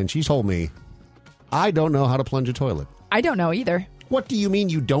eyes, and she told me, "I don't know how to plunge a toilet." I don't know either. What do you mean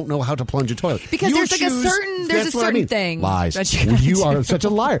you don't know how to plunge a toilet? Because You there's like a choose- certain That's what I mean. thing Lies. that you gotta You do. are such a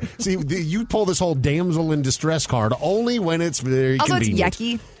liar. See, you pull this whole damsel in distress card only when it's very Also, it's convenient.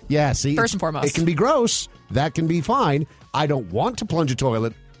 yucky. Yeah, see, First and foremost. it can be gross. That can be fine. I don't want to plunge a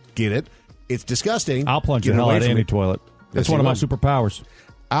toilet. Get it? It's disgusting. I'll plunge Get the hell away out of from any it. toilet. That's Yes, one of you my will. superpowers.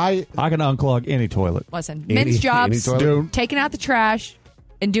 I can unclog any toilet. Listen, Any- men's jobs, any toilet? Dude. taking out the trash,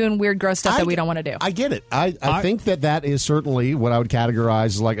 and doing weird, gross stuff that we don't want to do. I get it. I think that is certainly what I would categorize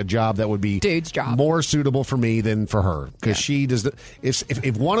as like a job that would be Dude's job. more suitable for me than for her, because she does.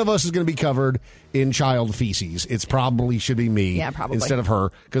 If one of us is going to be covered in child feces, it's probably should be me, Yeah, probably. instead of her,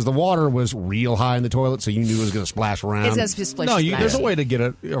 because the water was real high in the toilet, so you knew it was going to splash around. It's gonna splish No, splash. there's a way to get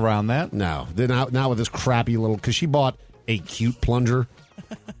it around that. No, then now with this crappy little, because she bought a cute plunger.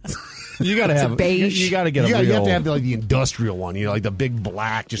 You got to have beige. You got to get a You real. have to have the industrial one, like the big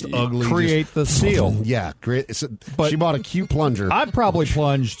black, just ugly. create just, the seal. Yeah, but she bought a cute plunger. I've probably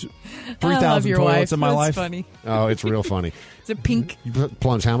plunged I love 3,000 your toilets wife. in my That's life. funny. Oh, it's real funny. Is it pink? You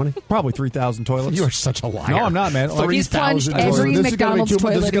plunged how many? Probably 3,000 toilets. You are such a liar. No, I'm not, man. He's plunged 3,000 every toilets. McDonald's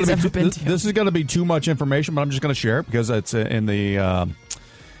toilet he's ever been to. This is going to be too much information, but I'm just going to share it because it's in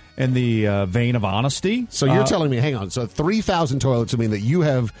the vein of honesty. So you're telling me, hang on, so 3,000 toilets would mean that you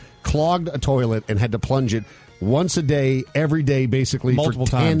have clogged a toilet and had to plunge it once a day, every day, basically Multiple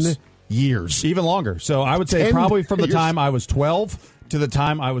for 10 times. years. Even longer. So I would say 10 probably from the years. time I was 12 to the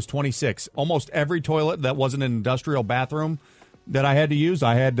time I was 26. Almost every toilet that wasn't an industrial bathroom that I had to use,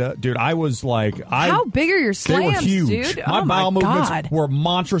 I had to, dude, I was like, How big are your they were slams, huge. dude? My Oh bowel movements God. were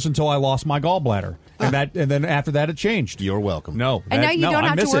monstrous until I lost my gallbladder. And then after that it changed. You're welcome. No. And now you don't I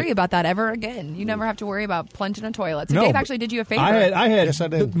have to miss worry it. about that ever again. You never have to worry about plunging a toilet. So No, Dave but actually did you a favor. I had Yes, I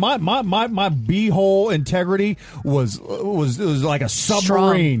did. my beehole integrity was like a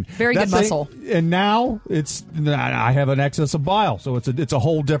submarine. Strong. Very That good thing- muscle. And now I have an excess of bile, so it's a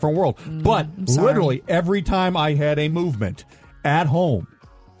whole different world. But sorry. literally every time I had a movement at home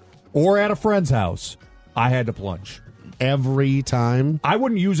or at a friend's house, I had to plunge. Every time? I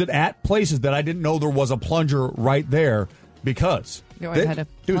wouldn't use it at places that I didn't know there was a plunger right there. because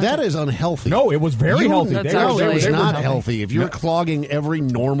dude, that is unhealthy. No, it was very healthy. That's No, it was actually- not healthy. If you're clogging every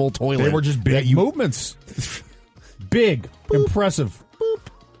normal toilet, They were just big movements, big, impressive,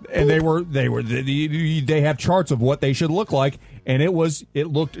 and they have charts of what they should look like, and it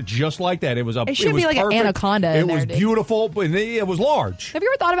looked just like that. It was It should be like an anaconda It in was there, dude. beautiful, but it was large. Have you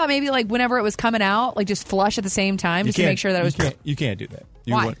ever thought about maybe like whenever it was coming out, like just flush at the same time, just to make sure that it was. You can't do that.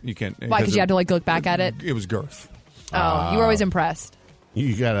 Why? You can't. Why? Because you had to like look back at it. It was girth. Oh, you were always impressed.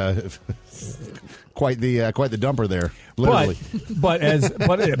 You got quite the dumper there, literally.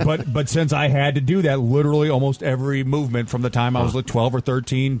 But since I had to do that literally almost every movement from the time I was like 12 or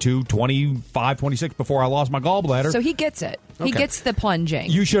 13 to 25, 26 before I lost my gallbladder. So he gets it. He gets the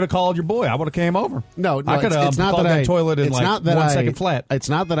plunging. You should have called your boy. I would have came over. No, I could have it's not plugged that toilet in it's like not that 1 second flat. It's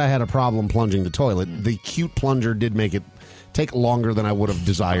not that I had a problem plunging the toilet. The cute plunger did make it take longer than I would have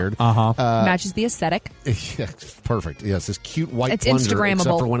desired. Matches the aesthetic. Yeah, perfect. Yes, this cute white It's plunger, Instagrammable.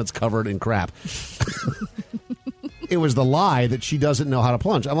 except for when it's covered in crap. It was the lie that she doesn't know how to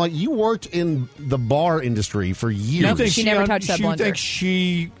plunge. I'm like, you worked in the bar industry for years. You think She never touched that You plunger. think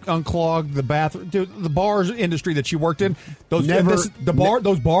she unclogged the bathroom? Dude, the bars industry that she worked in, those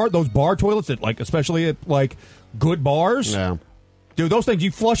bar toilets that like, especially at like good bars. Yeah. Dude, those things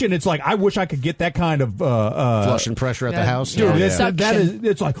you flush it, and it's like I wish I could get that kind of flushing pressure at the house. Dude, Yeah. that is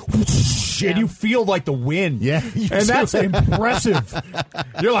it's like whoosh, and you feel like the wind. Yeah, and that's impressive.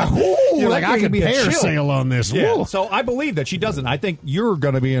 You're like, ooh, You're like, that I could be a parasail chill. on this. Yeah. Woo. So I believe that she doesn't. I think you're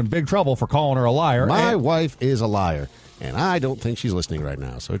going to be in big trouble for calling her a liar. My wife is a liar, and I don't think she's listening right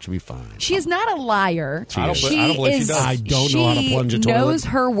now, so it should be fine. She is not a liar. I don't believe she does. I don't know how to plunge a toilet. She knows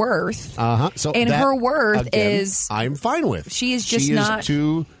her worth. So and that, her worth again, is I'm fine with. She is just she not is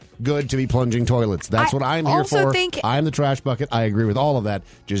too good to be plunging toilets. That's I what I'm here also for. think- I'm the trash bucket. I agree with all of that.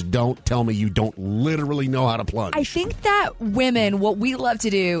 Just don't tell me you don't literally know how to plunge. I think that women, what we love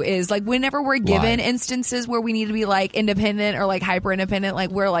to do is like whenever we're given instances where we need to be like independent or like hyper independent, like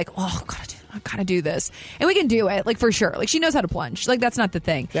we're like, oh, I gotta do this, and we can do it, like for sure. Like she knows how to plunge. Like that's not the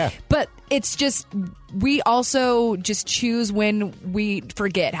thing. Yeah. But it's just we also just choose when we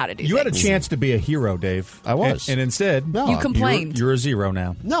forget how to do. You had a things. chance to be a hero, Dave. I was. and instead, You complained. You're a zero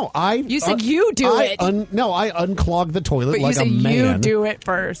now. No, You said you do it. No, I unclogged the toilet But like you said a man. you do it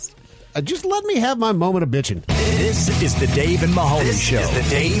first. Just let me have my moment of bitching. This is the Dave and Mahoney Show. This is the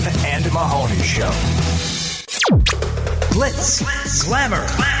Dave and Mahoney Show. Glitz, glamour,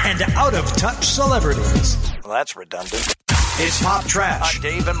 and out-of-touch celebrities. Well, that's redundant. It's Pop Trash on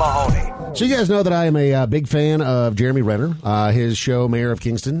Dave and Mahoney. So you guys know that I am a big fan of Jeremy Renner. His show, Mayor of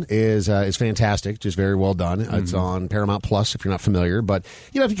Kingston, is fantastic. Just very well done. It's on Paramount Plus, if you're not familiar. But,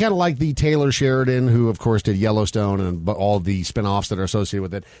 you know, if you kind of like the Taylor Sheridan, who, of course, did Yellowstone and all the spinoffs that are associated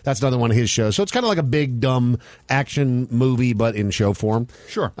with it, that's another one of his shows. So it's kind of like a big, dumb action movie, but in show form.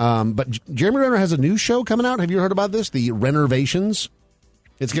 Sure. But Jeremy Renner has a new show coming out. Have you heard about this? The Renovations.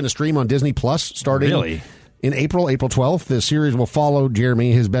 It's going to stream on Disney Plus starting... Really? In April 12th, the series will follow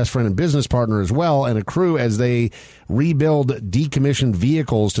Jeremy, his best friend and business partner as well, and a crew as they rebuild decommissioned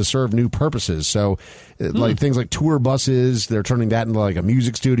vehicles to serve new purposes. So, like things like tour buses, they're turning that into like a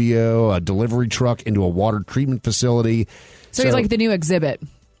music studio, a delivery truck into a water treatment facility. So he's like the new exhibit.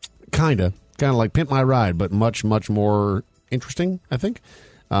 Kind of like Pimp My Ride, but much, much more interesting, I think.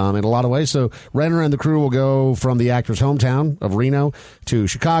 In a lot of ways. So Renner and the crew will go from the actor's hometown of Reno to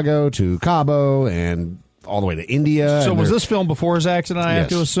Chicago to Cabo and all the way to India. So And was they're- this film before his accident, I have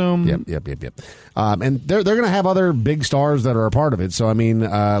to assume? Yep. And they're going to have other big stars that are a part of it. So, I mean,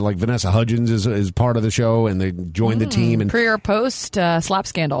 like Vanessa Hudgens is part of the show, and they joined the team. And Pre or post slap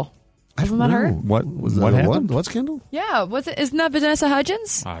scandal. Haven't that her? What was what that? happened? What scandal? Yeah, isn't that Vanessa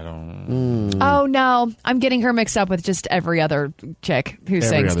Hudgens? I don't. Oh no, I'm getting her mixed up with just every other chick who Every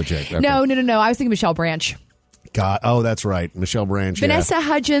sings. other chick, okay. No. I was thinking Michelle Branch. God, oh, that's right, Michelle Branch. Vanessa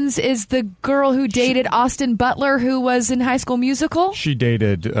Hudgens is the girl who dated Austin Butler, who was in High School Musical. She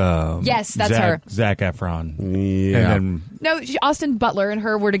dated. Yes, that's her. Zac Efron. Yeah. And then No, Austin Butler and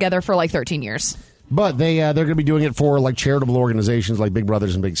her were together for like 13 years. But they're going to be doing it for like charitable organizations like Big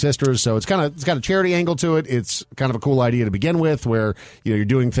Brothers and Big Sisters. So it's got a charity angle to it. It's kind of a cool idea to begin with, where you're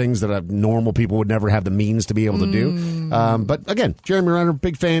doing things that normal people would never have the means to be able to do. But again, Jeremy Renner,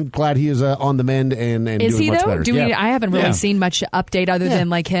 big fan. Glad he is on the mend and Is doing he much though? better. I haven't really seen much update other than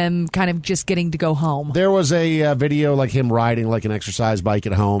like him kind of just getting to go home. There was a video like him riding like an exercise bike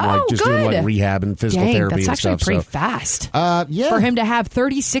at home, like just doing like rehab and physical Dang, therapy that's and actually stuff. pretty So fast. yeah, For him to have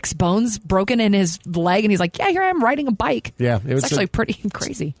 36 bones broken in his leg, and he's like, "Yeah, here I am riding a bike." Yeah, it's actually pretty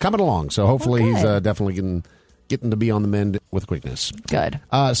crazy. Coming along, so hopefully he's Okay. definitely can getting to be on the mend with quickness. Good.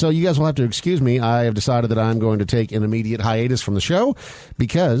 So you guys will have to excuse me. I have decided that I'm going to take an immediate hiatus from the show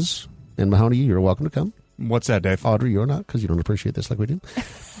because, and Mahoney, you're welcome to come. What's that, Dave? Audrey, you're not, because you don't appreciate this like we do.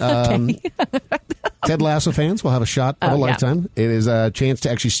 Ted Lasso fans will have a shot of a lifetime. It is a chance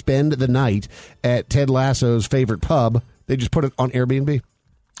to actually spend the night at Ted Lasso's favorite pub. They just put it on Airbnb.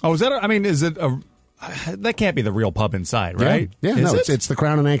 Oh, is that? Is it a? That can't be the real pub inside, right? Yeah, no, it's the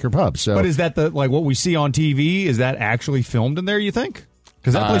Crown and Anchor pub. So, but is that like what we see on TV? Is that actually filmed in there? You think?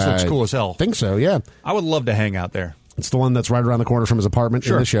 Because that place looks cool as hell. Think so? Yeah, I would love to hang out there. It's the one that's right around the corner from his apartment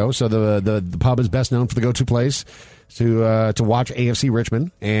in the show. So the pub is best known for the go-to place to watch AFC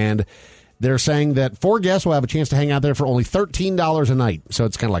Richmond, and they're saying that 4 guests will have a chance to hang out there for only $13 a night. So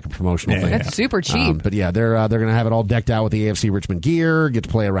it's kind of like a promotional thing. That's super cheap. But yeah, they're going to have it all decked out with the AFC Richmond gear, get to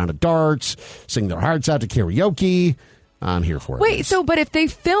play a round of darts, sing their hearts out to karaoke. I'm here for it. Wait, but if they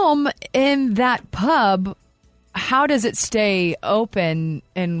film in that pub, how does it stay open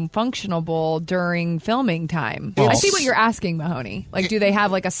and functionable during filming time? I see what you're asking, Mahoney. Like, do they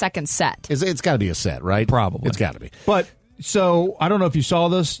have like a second set? It's got to be a set, right? Probably. It's got to be. But so I don't know if you saw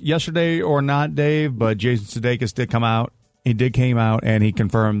this yesterday or not, Dave, but Jason Sudeikis did come out. He came out and he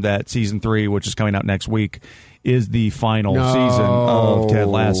confirmed that season 3, which is coming out next week, is the final season of Ted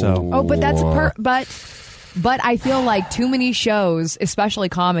Lasso. Oh, but that's but I feel like too many shows, especially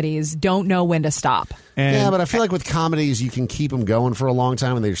comedies, don't know when to stop. Yeah, but I feel like with comedies, you can keep them going for a long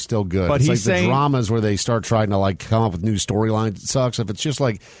time and they're still good. But it's he's like saying, the dramas where they start trying to like come up with new storylines. It sucks. If it's just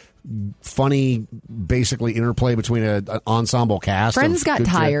like funny, basically interplay between an ensemble cast. Friends got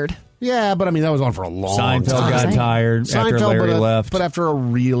tired. Yeah, but I mean, that was on for a long time. Seinfeld got tired after Larry left. But after a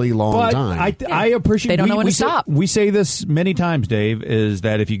really long time. I appreciate they don't know when to stop. We say this many times, Dave, is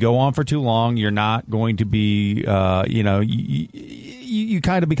that if you go on for too long, you're not going to be, you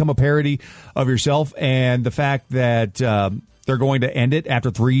kind of become a parody of yourself. And the fact that they're going to end it after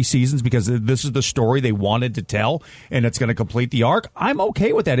 3 seasons because this is the story they wanted to tell and it's going to complete the arc, I'm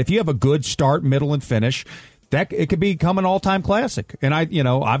okay with that. If you have a good start, middle, and finish, that it could become an all-time classic. And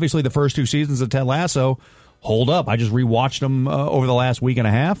obviously the first 2 seasons of Ted Lasso hold up. I just rewatched them over the last week and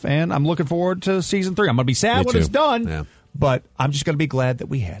a half, and I'm looking forward to season 3. I'm going to be sad when it's done, but I'm just going to be glad that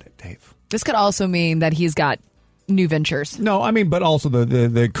we had it, Dave. This could also mean that he's got new ventures. No, I mean, but also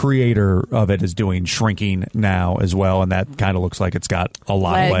the creator of it is doing Shrinking now as well, and that kind of looks like it's got a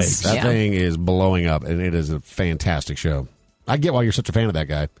lot of legs. That thing is blowing up, and it is a fantastic show. I get why you're such a fan of that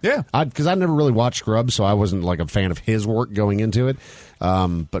guy. Yeah. Because I never really watched Scrubs, so I wasn't like a fan of his work going into it.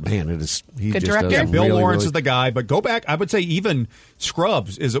 But man, it is. He Good just director. Yeah, Bill really, Lawrence really... is the guy, but go back. I would say even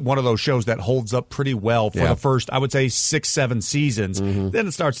Scrubs is one of those shows that holds up pretty well for the first, I would say, 6-7 seasons. Then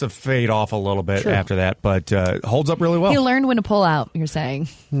it starts to fade off a little bit after that, but holds up really well. He learned when to pull out, you're saying.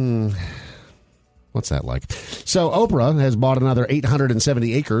 What's that like? So Oprah has bought another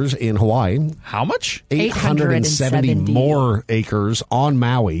 870 acres in Hawaii. How much? 870 more acres on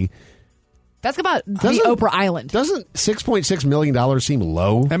Maui. That's about the Oprah Island. Doesn't $6.6 million seem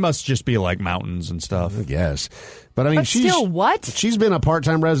low? That must just be like mountains and stuff. I guess. But I mean, still, what? She's been a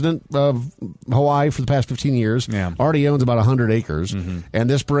part-time resident of Hawaii for the past 15 years. Yeah. Already owns about 100 acres. And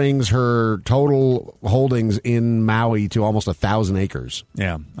this brings her total holdings in Maui to almost 1,000 acres.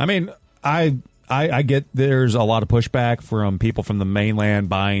 Yeah. I mean, I get there's a lot of pushback from people from the mainland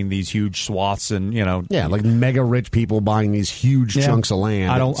buying these huge swaths and, Yeah, like mega rich people buying these huge chunks of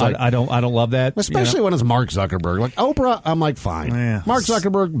land. I don't love that. Especially when it's Mark Zuckerberg. Like Oprah, I'm like, fine. Yeah. Mark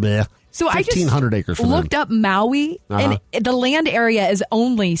Zuckerberg, bleh. So I just 1,500 acres for looked up Maui, and the land area is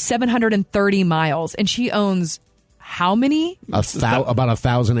only 730 miles, and she owns how many? About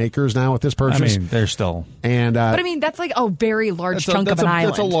 1,000 acres now with this purchase. I mean, they're still. And, but I mean, that's like a very large chunk of an island.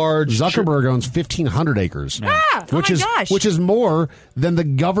 That's a large. Zuckerberg owns 1,500 acres. Yeah. Which is gosh. Which is more than the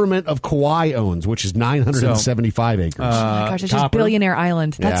government of Kauai owns, which is 975 acres. Oh my gosh, it's just billionaire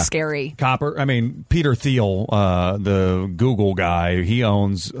island. That's scary. Peter Thiel, the Google guy, he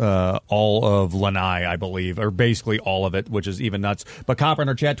owns all of Lanai, I believe, or basically all of it, which is even nuts. But Copper in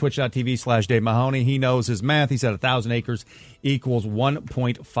our chat, twitch.tv/Dave Mahoney, he knows his math. He said 1,000 acres equals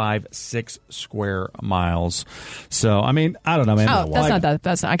 1.56 square miles. So, I mean, I don't know, man. Oh, that's not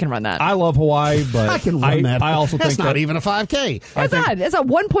that. I can run that. I love Hawaii, but I can run that. I also that's think not even a 5K. That's not. It's a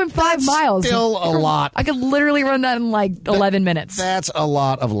 1.5 miles. Still a lot. I could literally run that in like 11 minutes. That's a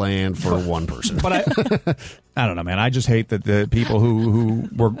lot of land for one person. But I don't know, man. I just hate that the people who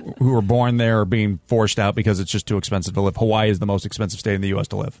were born there are being forced out because it's just too expensive to live. Hawaii is the most expensive state in the U.S.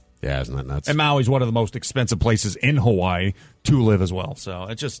 to live. Yeah, isn't that nuts? And Maui's one of the most expensive places in Hawaii to live as well. So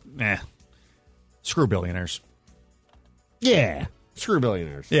it's just, screw billionaires. Yeah, screw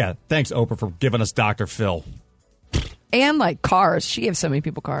billionaires. Yeah, thanks, Oprah, for giving us Dr. Phil. And like cars. She gives so many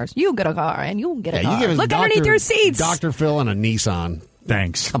people cars. You get a car and you'll get a car. You give us Look underneath your seats. Dr. Phil and a Nissan.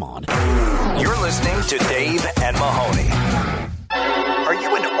 Thanks. Come on. You're listening to Dave and Mahoney. Are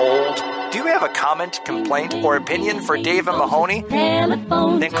you an old? Do you have a comment, complaint, or opinion for Dave and Mahoney?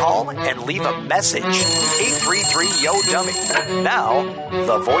 Then call and leave a message. 833-YO-DUMMY. Now,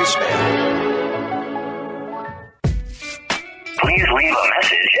 the voicemail. Please leave a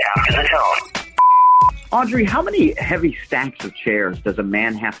message after the tone. Audrey, how many heavy stacks of chairs does a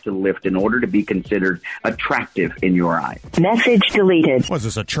man have to lift in order to be considered attractive in your eyes? Message deleted. Was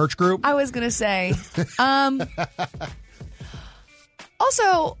this a church group? I was going to say.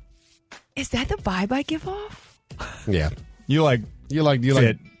 Also, is that the vibe I give off? Yeah. You like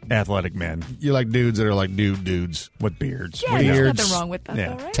fit, athletic men. You like dudes that are like dudes with beards. Yeah, there's nothing wrong with that,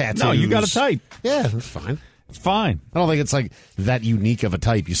 though, right? Tattoos. No, you got a type. Yeah, that's fine. It's fine. I don't think it's like that unique of a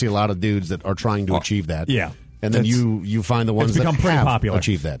type. You see a lot of dudes that are trying to achieve that. Yeah. And then you find the ones it's become that pretty have popular.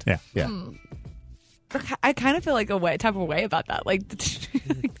 achieved that. Yeah. Yeah. I kind of feel like type of way about that. Like,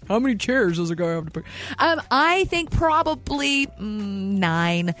 how many chairs does a guy have to put? I think probably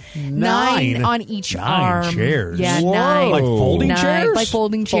 9. 9 on each 9 arm. chairs. Yeah, Whoa. 9. Like folding 9, chairs? like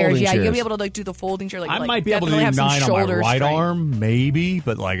folding chairs. Folding Yeah, chairs. you'll be able to like do the folding chair. Like, I like, might be able to do definitely 9 have some on my shoulder right strength. arm, maybe,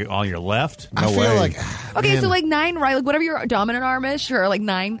 but like on your left, no I feel way. like Okay, man, so like 9, right? Like whatever your dominant arm is, sure. Like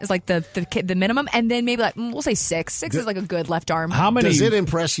 9 is like the minimum, and then maybe like we'll say 6. 6 is like a good left arm. How many? does it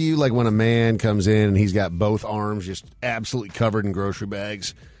impress you like when a man comes in and he's got both arms just absolutely covered in grocery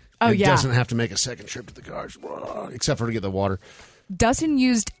bags? Oh, and yeah. doesn't have to make a second trip to the cars, except for to get the water. Dustin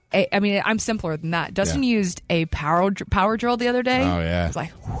used I'm simpler than that. Dustin used a power drill the other day. Oh, yeah. I was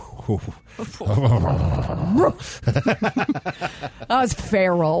like, that was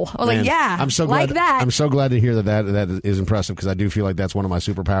feral. I was Man, like, yeah, I'm so glad, like that. I'm so glad to hear that is impressive because I do feel like that's one of my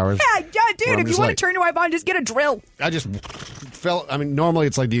superpowers. Yeah, dude, Where I'm if you just want like- to turn your wife on, just get a drill. I just felt. I mean, normally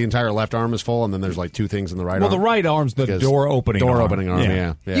it's like the entire left arm is full, and then there's like 2 things in the right arm. Well, the right arm's the Because door opening arm.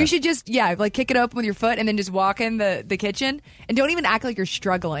 Yeah. You should just, like kick it open with your foot and then just walk in the kitchen and don't even act like you're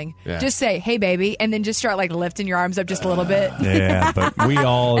struggling. Yeah. Just say, hey, baby, and then just start like lifting your arms up just a little bit. Yeah, but we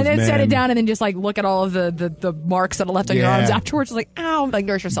all and then as set men- it down and then just like look at all of the marks that are left on your Yeah. arms afterwards. It's like, ow, like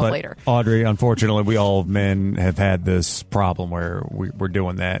nurse yourself But, later. Audrey, unfortunately, we all men have had this problem where we're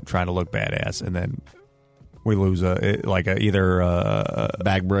doing that, trying to look badass, and then we lose either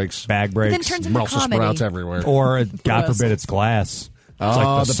bag breaks, Then it turns into Brussels comedy. sprouts everywhere, or God forbid it's glass. It's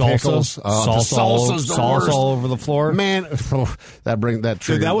like the salsa, pickles. salsa, the all, salsa's the salsa worst. all over the floor. Man, that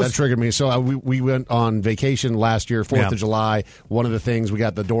triggered me. So we went on vacation last year, 4th of July. One of the things we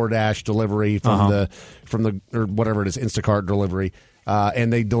got the DoorDash delivery from the or whatever it is, Instacart delivery.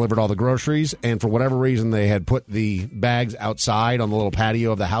 And they delivered all the groceries, and for whatever reason, they had put the bags outside on the little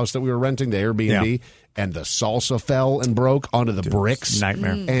patio of the house that we were renting, the Airbnb, and the salsa fell and broke onto the bricks.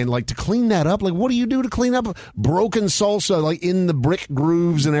 Nightmare. And like to clean that up, like what do you do to clean up broken salsa, like in the brick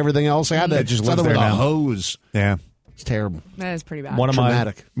grooves and everything else? I had that just just lives with there a now. hose. Yeah. It's terrible. That is pretty bad. One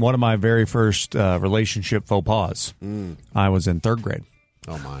Traumatic. of my very first relationship faux pas. I was in 3rd grade.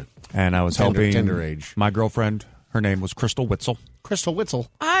 Oh my! And I was Tender helping age. my girlfriend. Her name was Crystal Witzel. Crystal Witzel.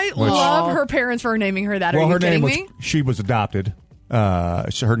 I love her parents for naming her that. Well, Are you her kidding name was me? she was adopted.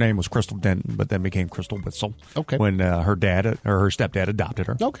 So her name was Crystal Denton, but then became Crystal Witzel. Okay. When her dad or her stepdad adopted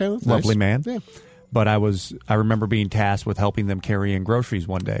her. Okay, that's lovely nice. man. Yeah. But I remember being tasked with helping them carry in groceries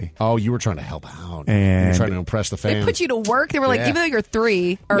one day. Oh, you were trying to help out. And you were trying to impress the They fans. put you to work. They were like, Yeah. even though you're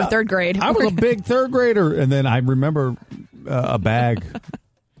 3 or 3rd grade. I was a big 3rd grader, and then I remember a bag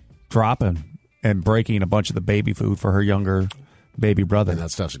dropping and breaking a bunch of the baby food for her younger baby brother. And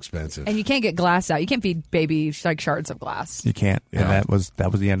that stuff's expensive. And you can't get glass out. You can't feed baby like shards of glass. You can't, Yeah. and that was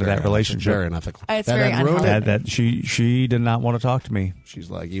the end of that relationship. Very unethical. It's That very had ruined unhealthy. it. That she did not want to talk to me. She's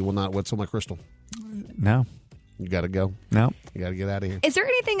like, you will not Witzel my Crystal. No, You got to go. no. You got to get out of here. Is there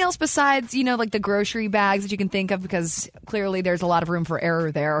anything else besides, like the grocery bags that you can think of? Because clearly there's a lot of room for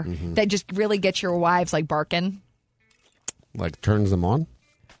error there that just really gets your wives like barking. Like turns them on.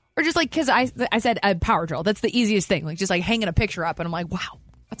 Or just like, because I said a power drill. That's the easiest thing. Like just like hanging a picture up and I'm like, wow,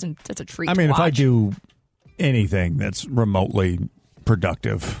 that's a treat I mean, to if I watch. do anything that's remotely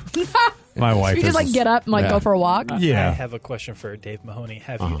productive, my wife You just is like get up and like Yeah. go for a walk. Yeah. I have a question for Dave Mahoney.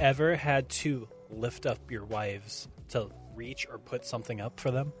 Have you ever had to lift up your wives to reach or put something up for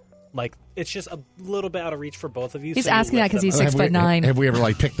them? Like, it's just a little bit out of reach for both of you. He's so you asking that lift 'cause them he's up. 6'9". Have we ever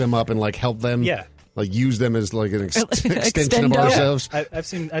like picked them up and like helped them? Yeah. Like use them as like an extension of Extendo. ourselves. I've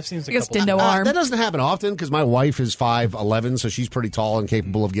seen a Like a couple. stendo arm. That doesn't happen often because my wife is 5'11", so she's pretty tall and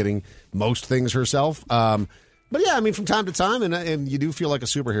capable of getting most things herself. But yeah, I mean, from time to time, and you do feel like a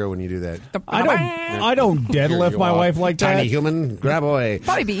superhero when you do that. I don't deadlift my wife like that. Tiny human, grab away.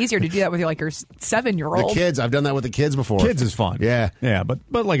 Probably be easier to do that with your 7-year-old. The kids, I've done that with the kids before. Kids is fun. Yeah. Yeah, but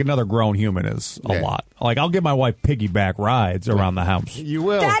like another grown human is a lot. Like, I'll give my wife piggyback rides around the house. You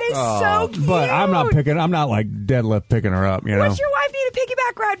will. That is so cute. But I'm not like deadlift picking her up, you know? What's your wife need a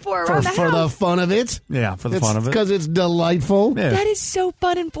piggyback ride for around the house? For the fun of it? Yeah, for the fun of it. Because it's delightful. Yeah. That is so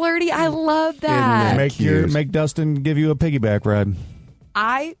fun and flirty. I love that. Make Dustin give you a piggyback ride.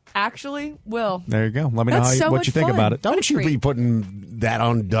 I actually will. There you go. Let me know what you think about it. Don't you be putting that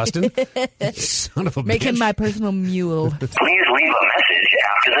on Dustin. Son of a Make bitch. him my personal mule. Please leave a message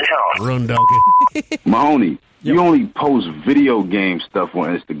after the tone. Run donkey. Mahoney, you only post video game stuff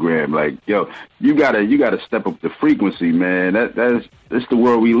on Instagram. Like, yo, you gotta step up the frequency, man. That's the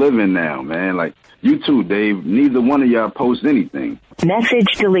world we live in now, man. Like, you too, Dave. Neither one of y'all post anything.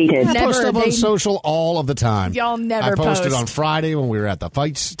 Message deleted. I post stuff on social all of the time. Y'all never I posted post. on Friday when we were at the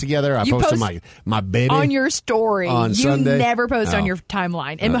fights together. I You posted post my baby on your story. on you Sunday. never post on No. your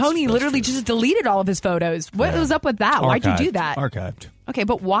timeline. And No, Mahoney literally just deleted all of his photos. What was up with that? Why'd you do that? Archived. Okay,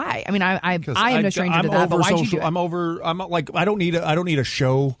 but why? I mean, I am no stranger to that. But why'd you do it? I'm like, I don't need a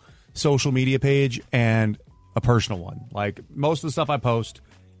show social media page and a personal one. Like, most of the stuff I post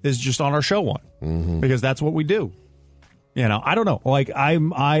is just on our show one because that's what we do. You know, I don't know. Like, if I you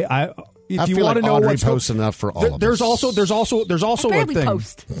feel want like to know Audrey what's posts enough for all of there's us. there's also I a barely thing.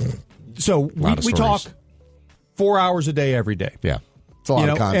 post. So we talk 4 hours a day every day. Yeah, it's a lot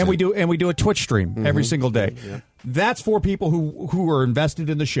of content. and we do a Twitch stream every single day. Yeah. That's for people who are invested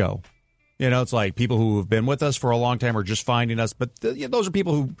in the show. You know, it's like people who have been with us for a long time or just finding us. But those are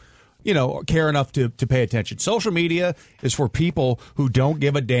people who, you know, care enough to pay attention. Social media is for people who don't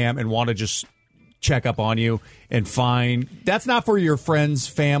give a damn and want to just check up on you and find. That's not for your friends,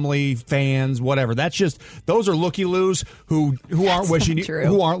 family, fans, whatever. That's just, those are looky-loos who aren't wishing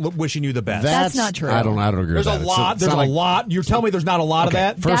you the best. That's not true. I don't agree with that. There's a lot. You're telling me there's not a lot of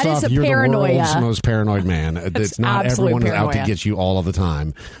that? First That off, is a you're paranoia. the world's most paranoid man. It's not absolute everyone is out to paranoia. get you all of the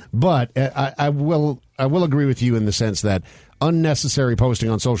time. But I will agree with you in the sense that unnecessary posting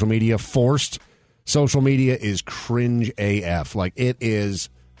on social media, forced social media, is cringe AF. Like, it is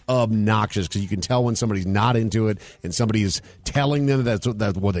obnoxious because you can tell when somebody's not into it and somebody is telling them that's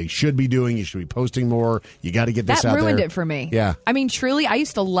what they should be doing. You should be posting more. You got to get this That out there. ruined it for me. Yeah. I mean, truly, I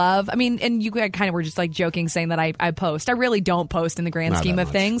used to love, and you kind of were just like joking saying that I post. I really don't post in the grand Not scheme that of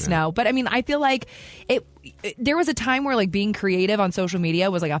much, things, yeah. no. But I mean, I feel like there was a time where like being creative on social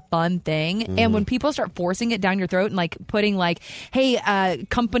media was like a fun thing. Mm-hmm. And when people start forcing it down your throat and like putting like, hey,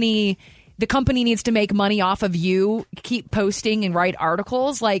 the company needs to make money off of you, keep posting and write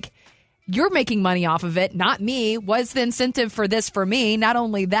articles, like, you're making money off of it, not me. What's the incentive for this for me? Not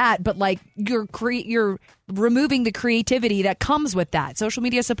only that, but like you're removing the creativity that comes with that. Social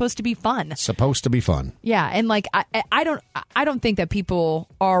media is supposed to be fun. Supposed to be fun. Yeah, and like I don't think that people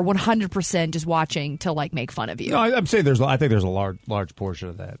are 100% just watching to like make fun of you. No, I'm saying I think there's a large portion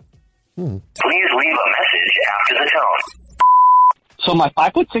of that. Please leave a message after the tone. So my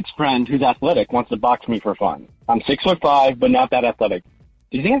 5'6" friend who's athletic wants to box me for fun. I'm 6'5", but not that athletic.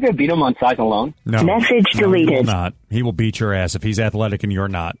 Do you think I could beat him on size alone? No. Message deleted. He will not. He will beat your ass if he's athletic and you're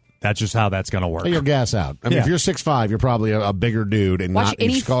not. That's just how that's going to work. You'll gas out. I mean, if you're 6'5", you're probably a bigger dude and Watch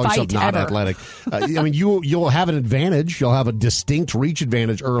any you call yourself fight not ever. athletic. I mean, you'll have an advantage. You'll have a distinct reach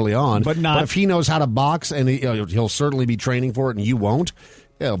advantage early on. But not- But if he knows how to box and he'll certainly be training for it, and you won't,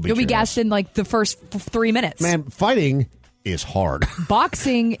 You'll be gassed in like the first 3 minutes. Man, fighting is hard.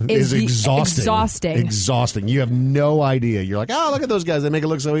 Boxing is exhausting. Exhausting. You have no idea. You're like, oh, look at those guys. They make it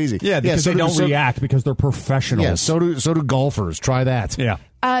look so easy. Yeah, because they don't react because they're professionals. Yeah, so do golfers. Try that. Yeah.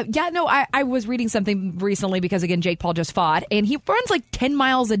 I was reading something recently because, again, Jake Paul just fought, and he runs like 10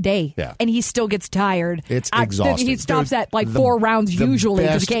 miles a day, and he still gets tired. It's exhausting. He stops at like 4 rounds usually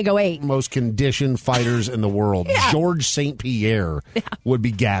because he can't go 8. Most conditioned fighters in the world. Yeah. George St. Pierre would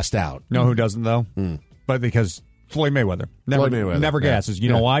be gassed out. Know who doesn't, though? But because Floyd Mayweather. Never gasses. You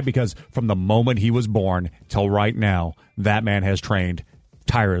know why? Because from the moment he was born till right now, that man has trained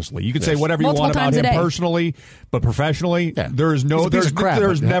tirelessly. You can say whatever Multiple you want about times a him day. personally, but professionally, there's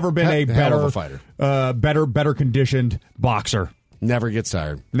never been a hell of better a fighter. better conditioned boxer. Never gets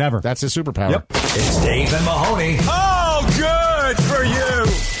tired. Never. That's his superpower. Yep. It's Dave and Mahoney. Oh, good for you.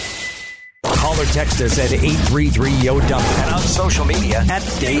 Call or text us at 833-YO-DUMP and on social media at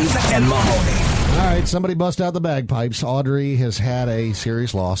Dave and Mahoney. All right, somebody bust out the bagpipes. Audrey has had a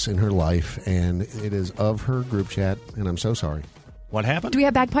serious loss in her life, and it is of her group chat, and I'm so sorry. What happened? Do we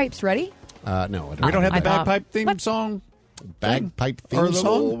have bagpipes ready? No, I don't. We don't have the I thought- bagpipe theme song? Bagpipe theme Or the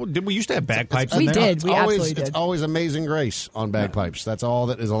song? little- did we used to have bagpipes? We in there? did. We always, absolutely did. It's always Amazing Grace on bagpipes. That's all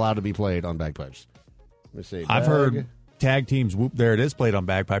that is allowed to be played on bagpipes. Let me see. I've heard tag teams whoop. There it is, played on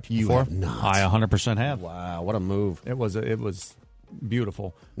bagpipes before. have not. I 100% have. Wow, what a move! It was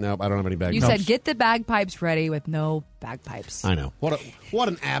beautiful. Nope, I don't have any bagpipes. You said get the bagpipes ready with no bagpipes. I know. What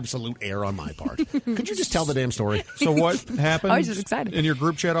an absolute error on my part. Could you just tell the damn story? So what happened? I was just excited. In your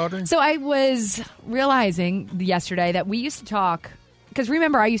group chat, Audrey? So I was realizing yesterday that we used to talk, because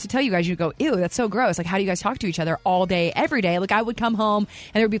remember I used to tell you guys, you'd go, ew, that's so gross. Like, how do you guys talk to each other all day, every day? Like, I would come home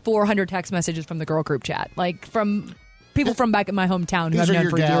and there would be 400 text messages from the girl group chat, like from people from back in my hometown who These I've are known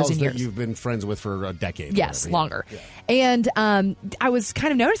your for gals years and that years. you've been friends with for a decade. Yes, whatever, longer. Yeah. And I was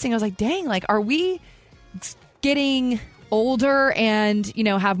kind of noticing, I was like, dang, like, are we getting older and,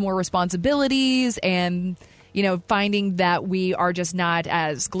 have more responsibilities and, finding that we are just not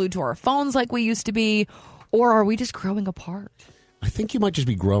as glued to our phones like we used to be? Or are we just growing apart? I think you might just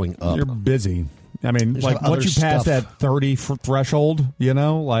be growing up. You're busy. I mean, There's like other once you pass stuff. that 30 threshold,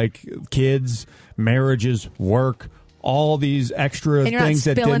 like kids, marriages, work, all these extra And you're not things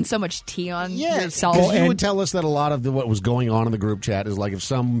that spilling didn't. so much tea on Yeah, yourself. because you would tell us that a lot of what was going on in the group chat is like if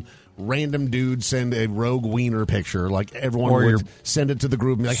some random dude send a rogue wiener picture, like everyone Or your would send it to the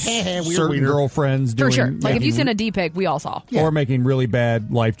group and be like, hey, weird certain wiener. girlfriends doing, For sure. Like, if you making- send a D-pic, we all saw. or making really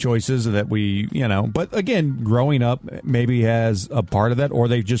bad life choices that we, But again, growing up maybe has a part of that, or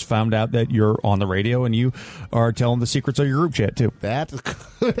they've just found out that you're on the radio and you are telling the secrets of your group chat too. That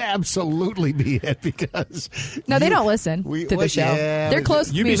could absolutely be it because No, they don't listen to the show. yeah, They're but close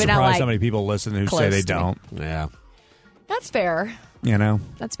to You'd me, be but surprised not like how many people listen who say close they to me. don't. Yeah. That's fair.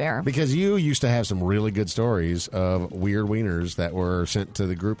 That's fair. Because you used to have some really good stories of weird wieners that were sent to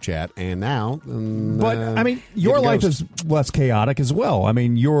the group chat, and now. But, I mean, your life is less chaotic as well. I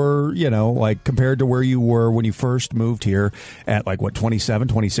mean, you're, like compared to where you were when you first moved here at 27,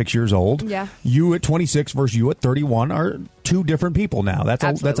 26 years old. Yeah. You at 26 versus you at 31 are two different people now. That's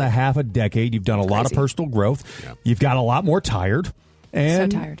a half a decade. You've done a lot of personal growth. Yeah. You've got a lot more tired.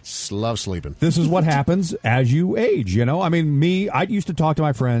 And so tired. Love sleeping. This is what happens as you age, I mean, I used to talk to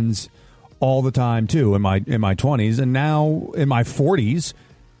my friends all the time too in my 20s, and now in my 40s,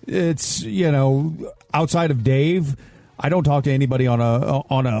 it's, outside of Dave, I don't talk to anybody on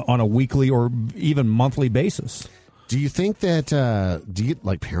a weekly or even monthly basis. Do you think that do you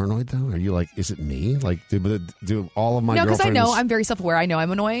get paranoid though? Are you is it me? Do all of my No, because I girlfriends? know I'm very self-aware. I know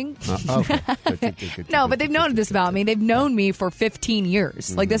I'm annoying. Okay. Good. No, but they've known this about me. They've known me for 15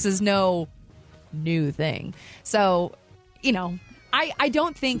 years. Like, this is no new thing. So, I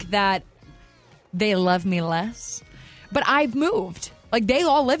don't think that they love me less, but I've moved. Like, they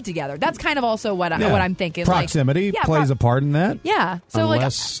all live together. That's kind of also what I'm thinking. Proximity plays a part in that. Yeah. So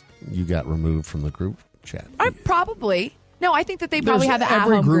unless you got removed from the group chat. I probably. No, I think that they probably have an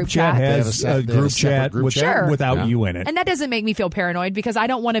every at-home group chat has a group chat Sure. without you in it. And that doesn't make me feel paranoid because I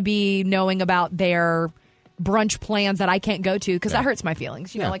don't want to be knowing about their brunch plans that I can't go to because that hurts my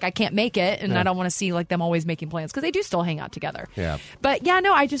feelings. I can't make it, and I don't want to see them always making plans because they do still hang out together. Yeah. But yeah,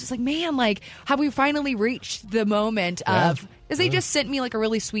 no, I just was like, man, have we finally reached the moment of? Because they just sent me a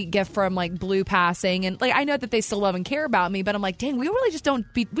really sweet gift from Blue Passing, and I know that they still love and care about me, but I'm like, dang, we really just we're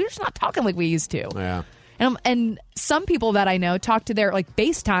just not talking like we used to. Yeah. And some people that I know talk to their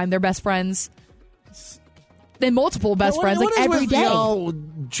FaceTime, their best friends, then multiple best friends What is every with day. y'all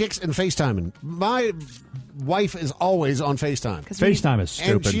chicks and FaceTiming? My wife is always on FaceTime. FaceTime is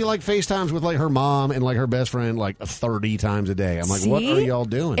stupid. And she FaceTimes with her mom and her best friend 30 times a day. I'm like, what See? are y'all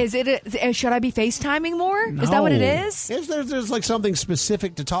doing? Is it? Should I be FaceTiming more? Is that what it is? If there's something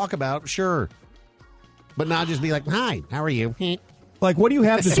specific to talk about, sure. But not just be like, hi, how are you? What do you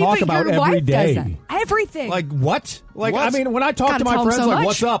have to See, talk but about your every wife does day? that. Everything. What? What? I mean, when I talk Gotta to my tell 'em friends, so much.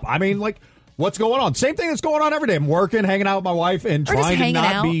 what's up? I mean, what's going on? Same thing that's going on every day. I'm working, hanging out with my wife, and Or just trying to hanging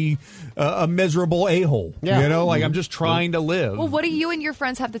not out. be a miserable a-hole. Yeah. I'm just trying to live. Well, what do you and your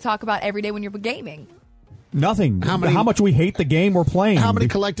friends have to talk about every day when you're gaming? Nothing. How much we hate the game we're playing. How many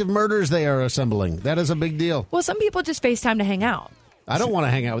collective murders they are assembling. That is a big deal. Well, some people just FaceTime to hang out. I don't want to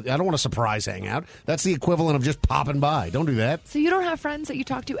hang out. I don't want to surprise hang out. That's the equivalent of just popping by. Don't do that. So you don't have friends that you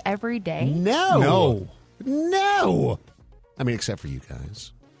talk to every day? No. I mean, except for you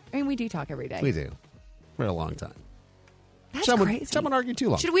guys. I mean, we do talk every day. We do. For a long time. That's Someone crazy. argued too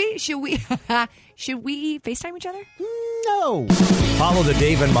long. Should we should we FaceTime each other? No. Follow the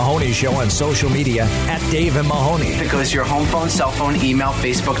Dave and Mahoney Show on social media at Dave and Mahoney. It goes to your home phone, cell phone, email,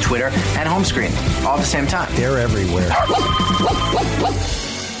 Facebook, Twitter, and home screen all at the same time. They're everywhere.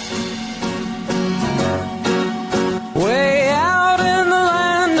 Way out in the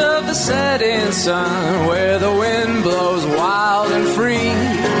land of the setting sun, where the wind blows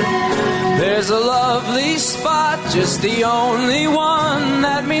the only one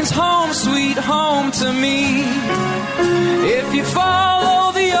that means home sweet home to me. If you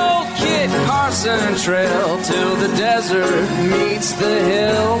follow the old Kit Carson trail till the desert meets the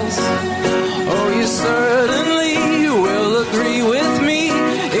hills, oh, you certainly will agree with me.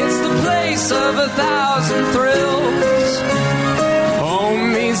 It's the place of 1,000 thrills.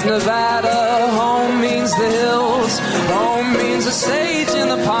 Home means Nevada, home means the hills, home means the sage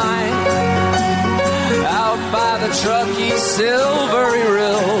and the pine, out by the Truckee silvery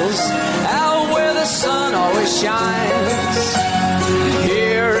rills, out where the sun always shines.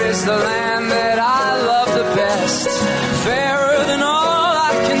 Here is the land that I love the best, fairer than all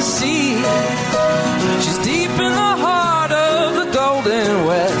I can see. She's deep in the heart of the Golden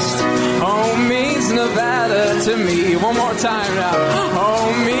West. Home means Nevada to me. One more time now.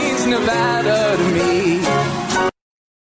 Home means Nevada to me.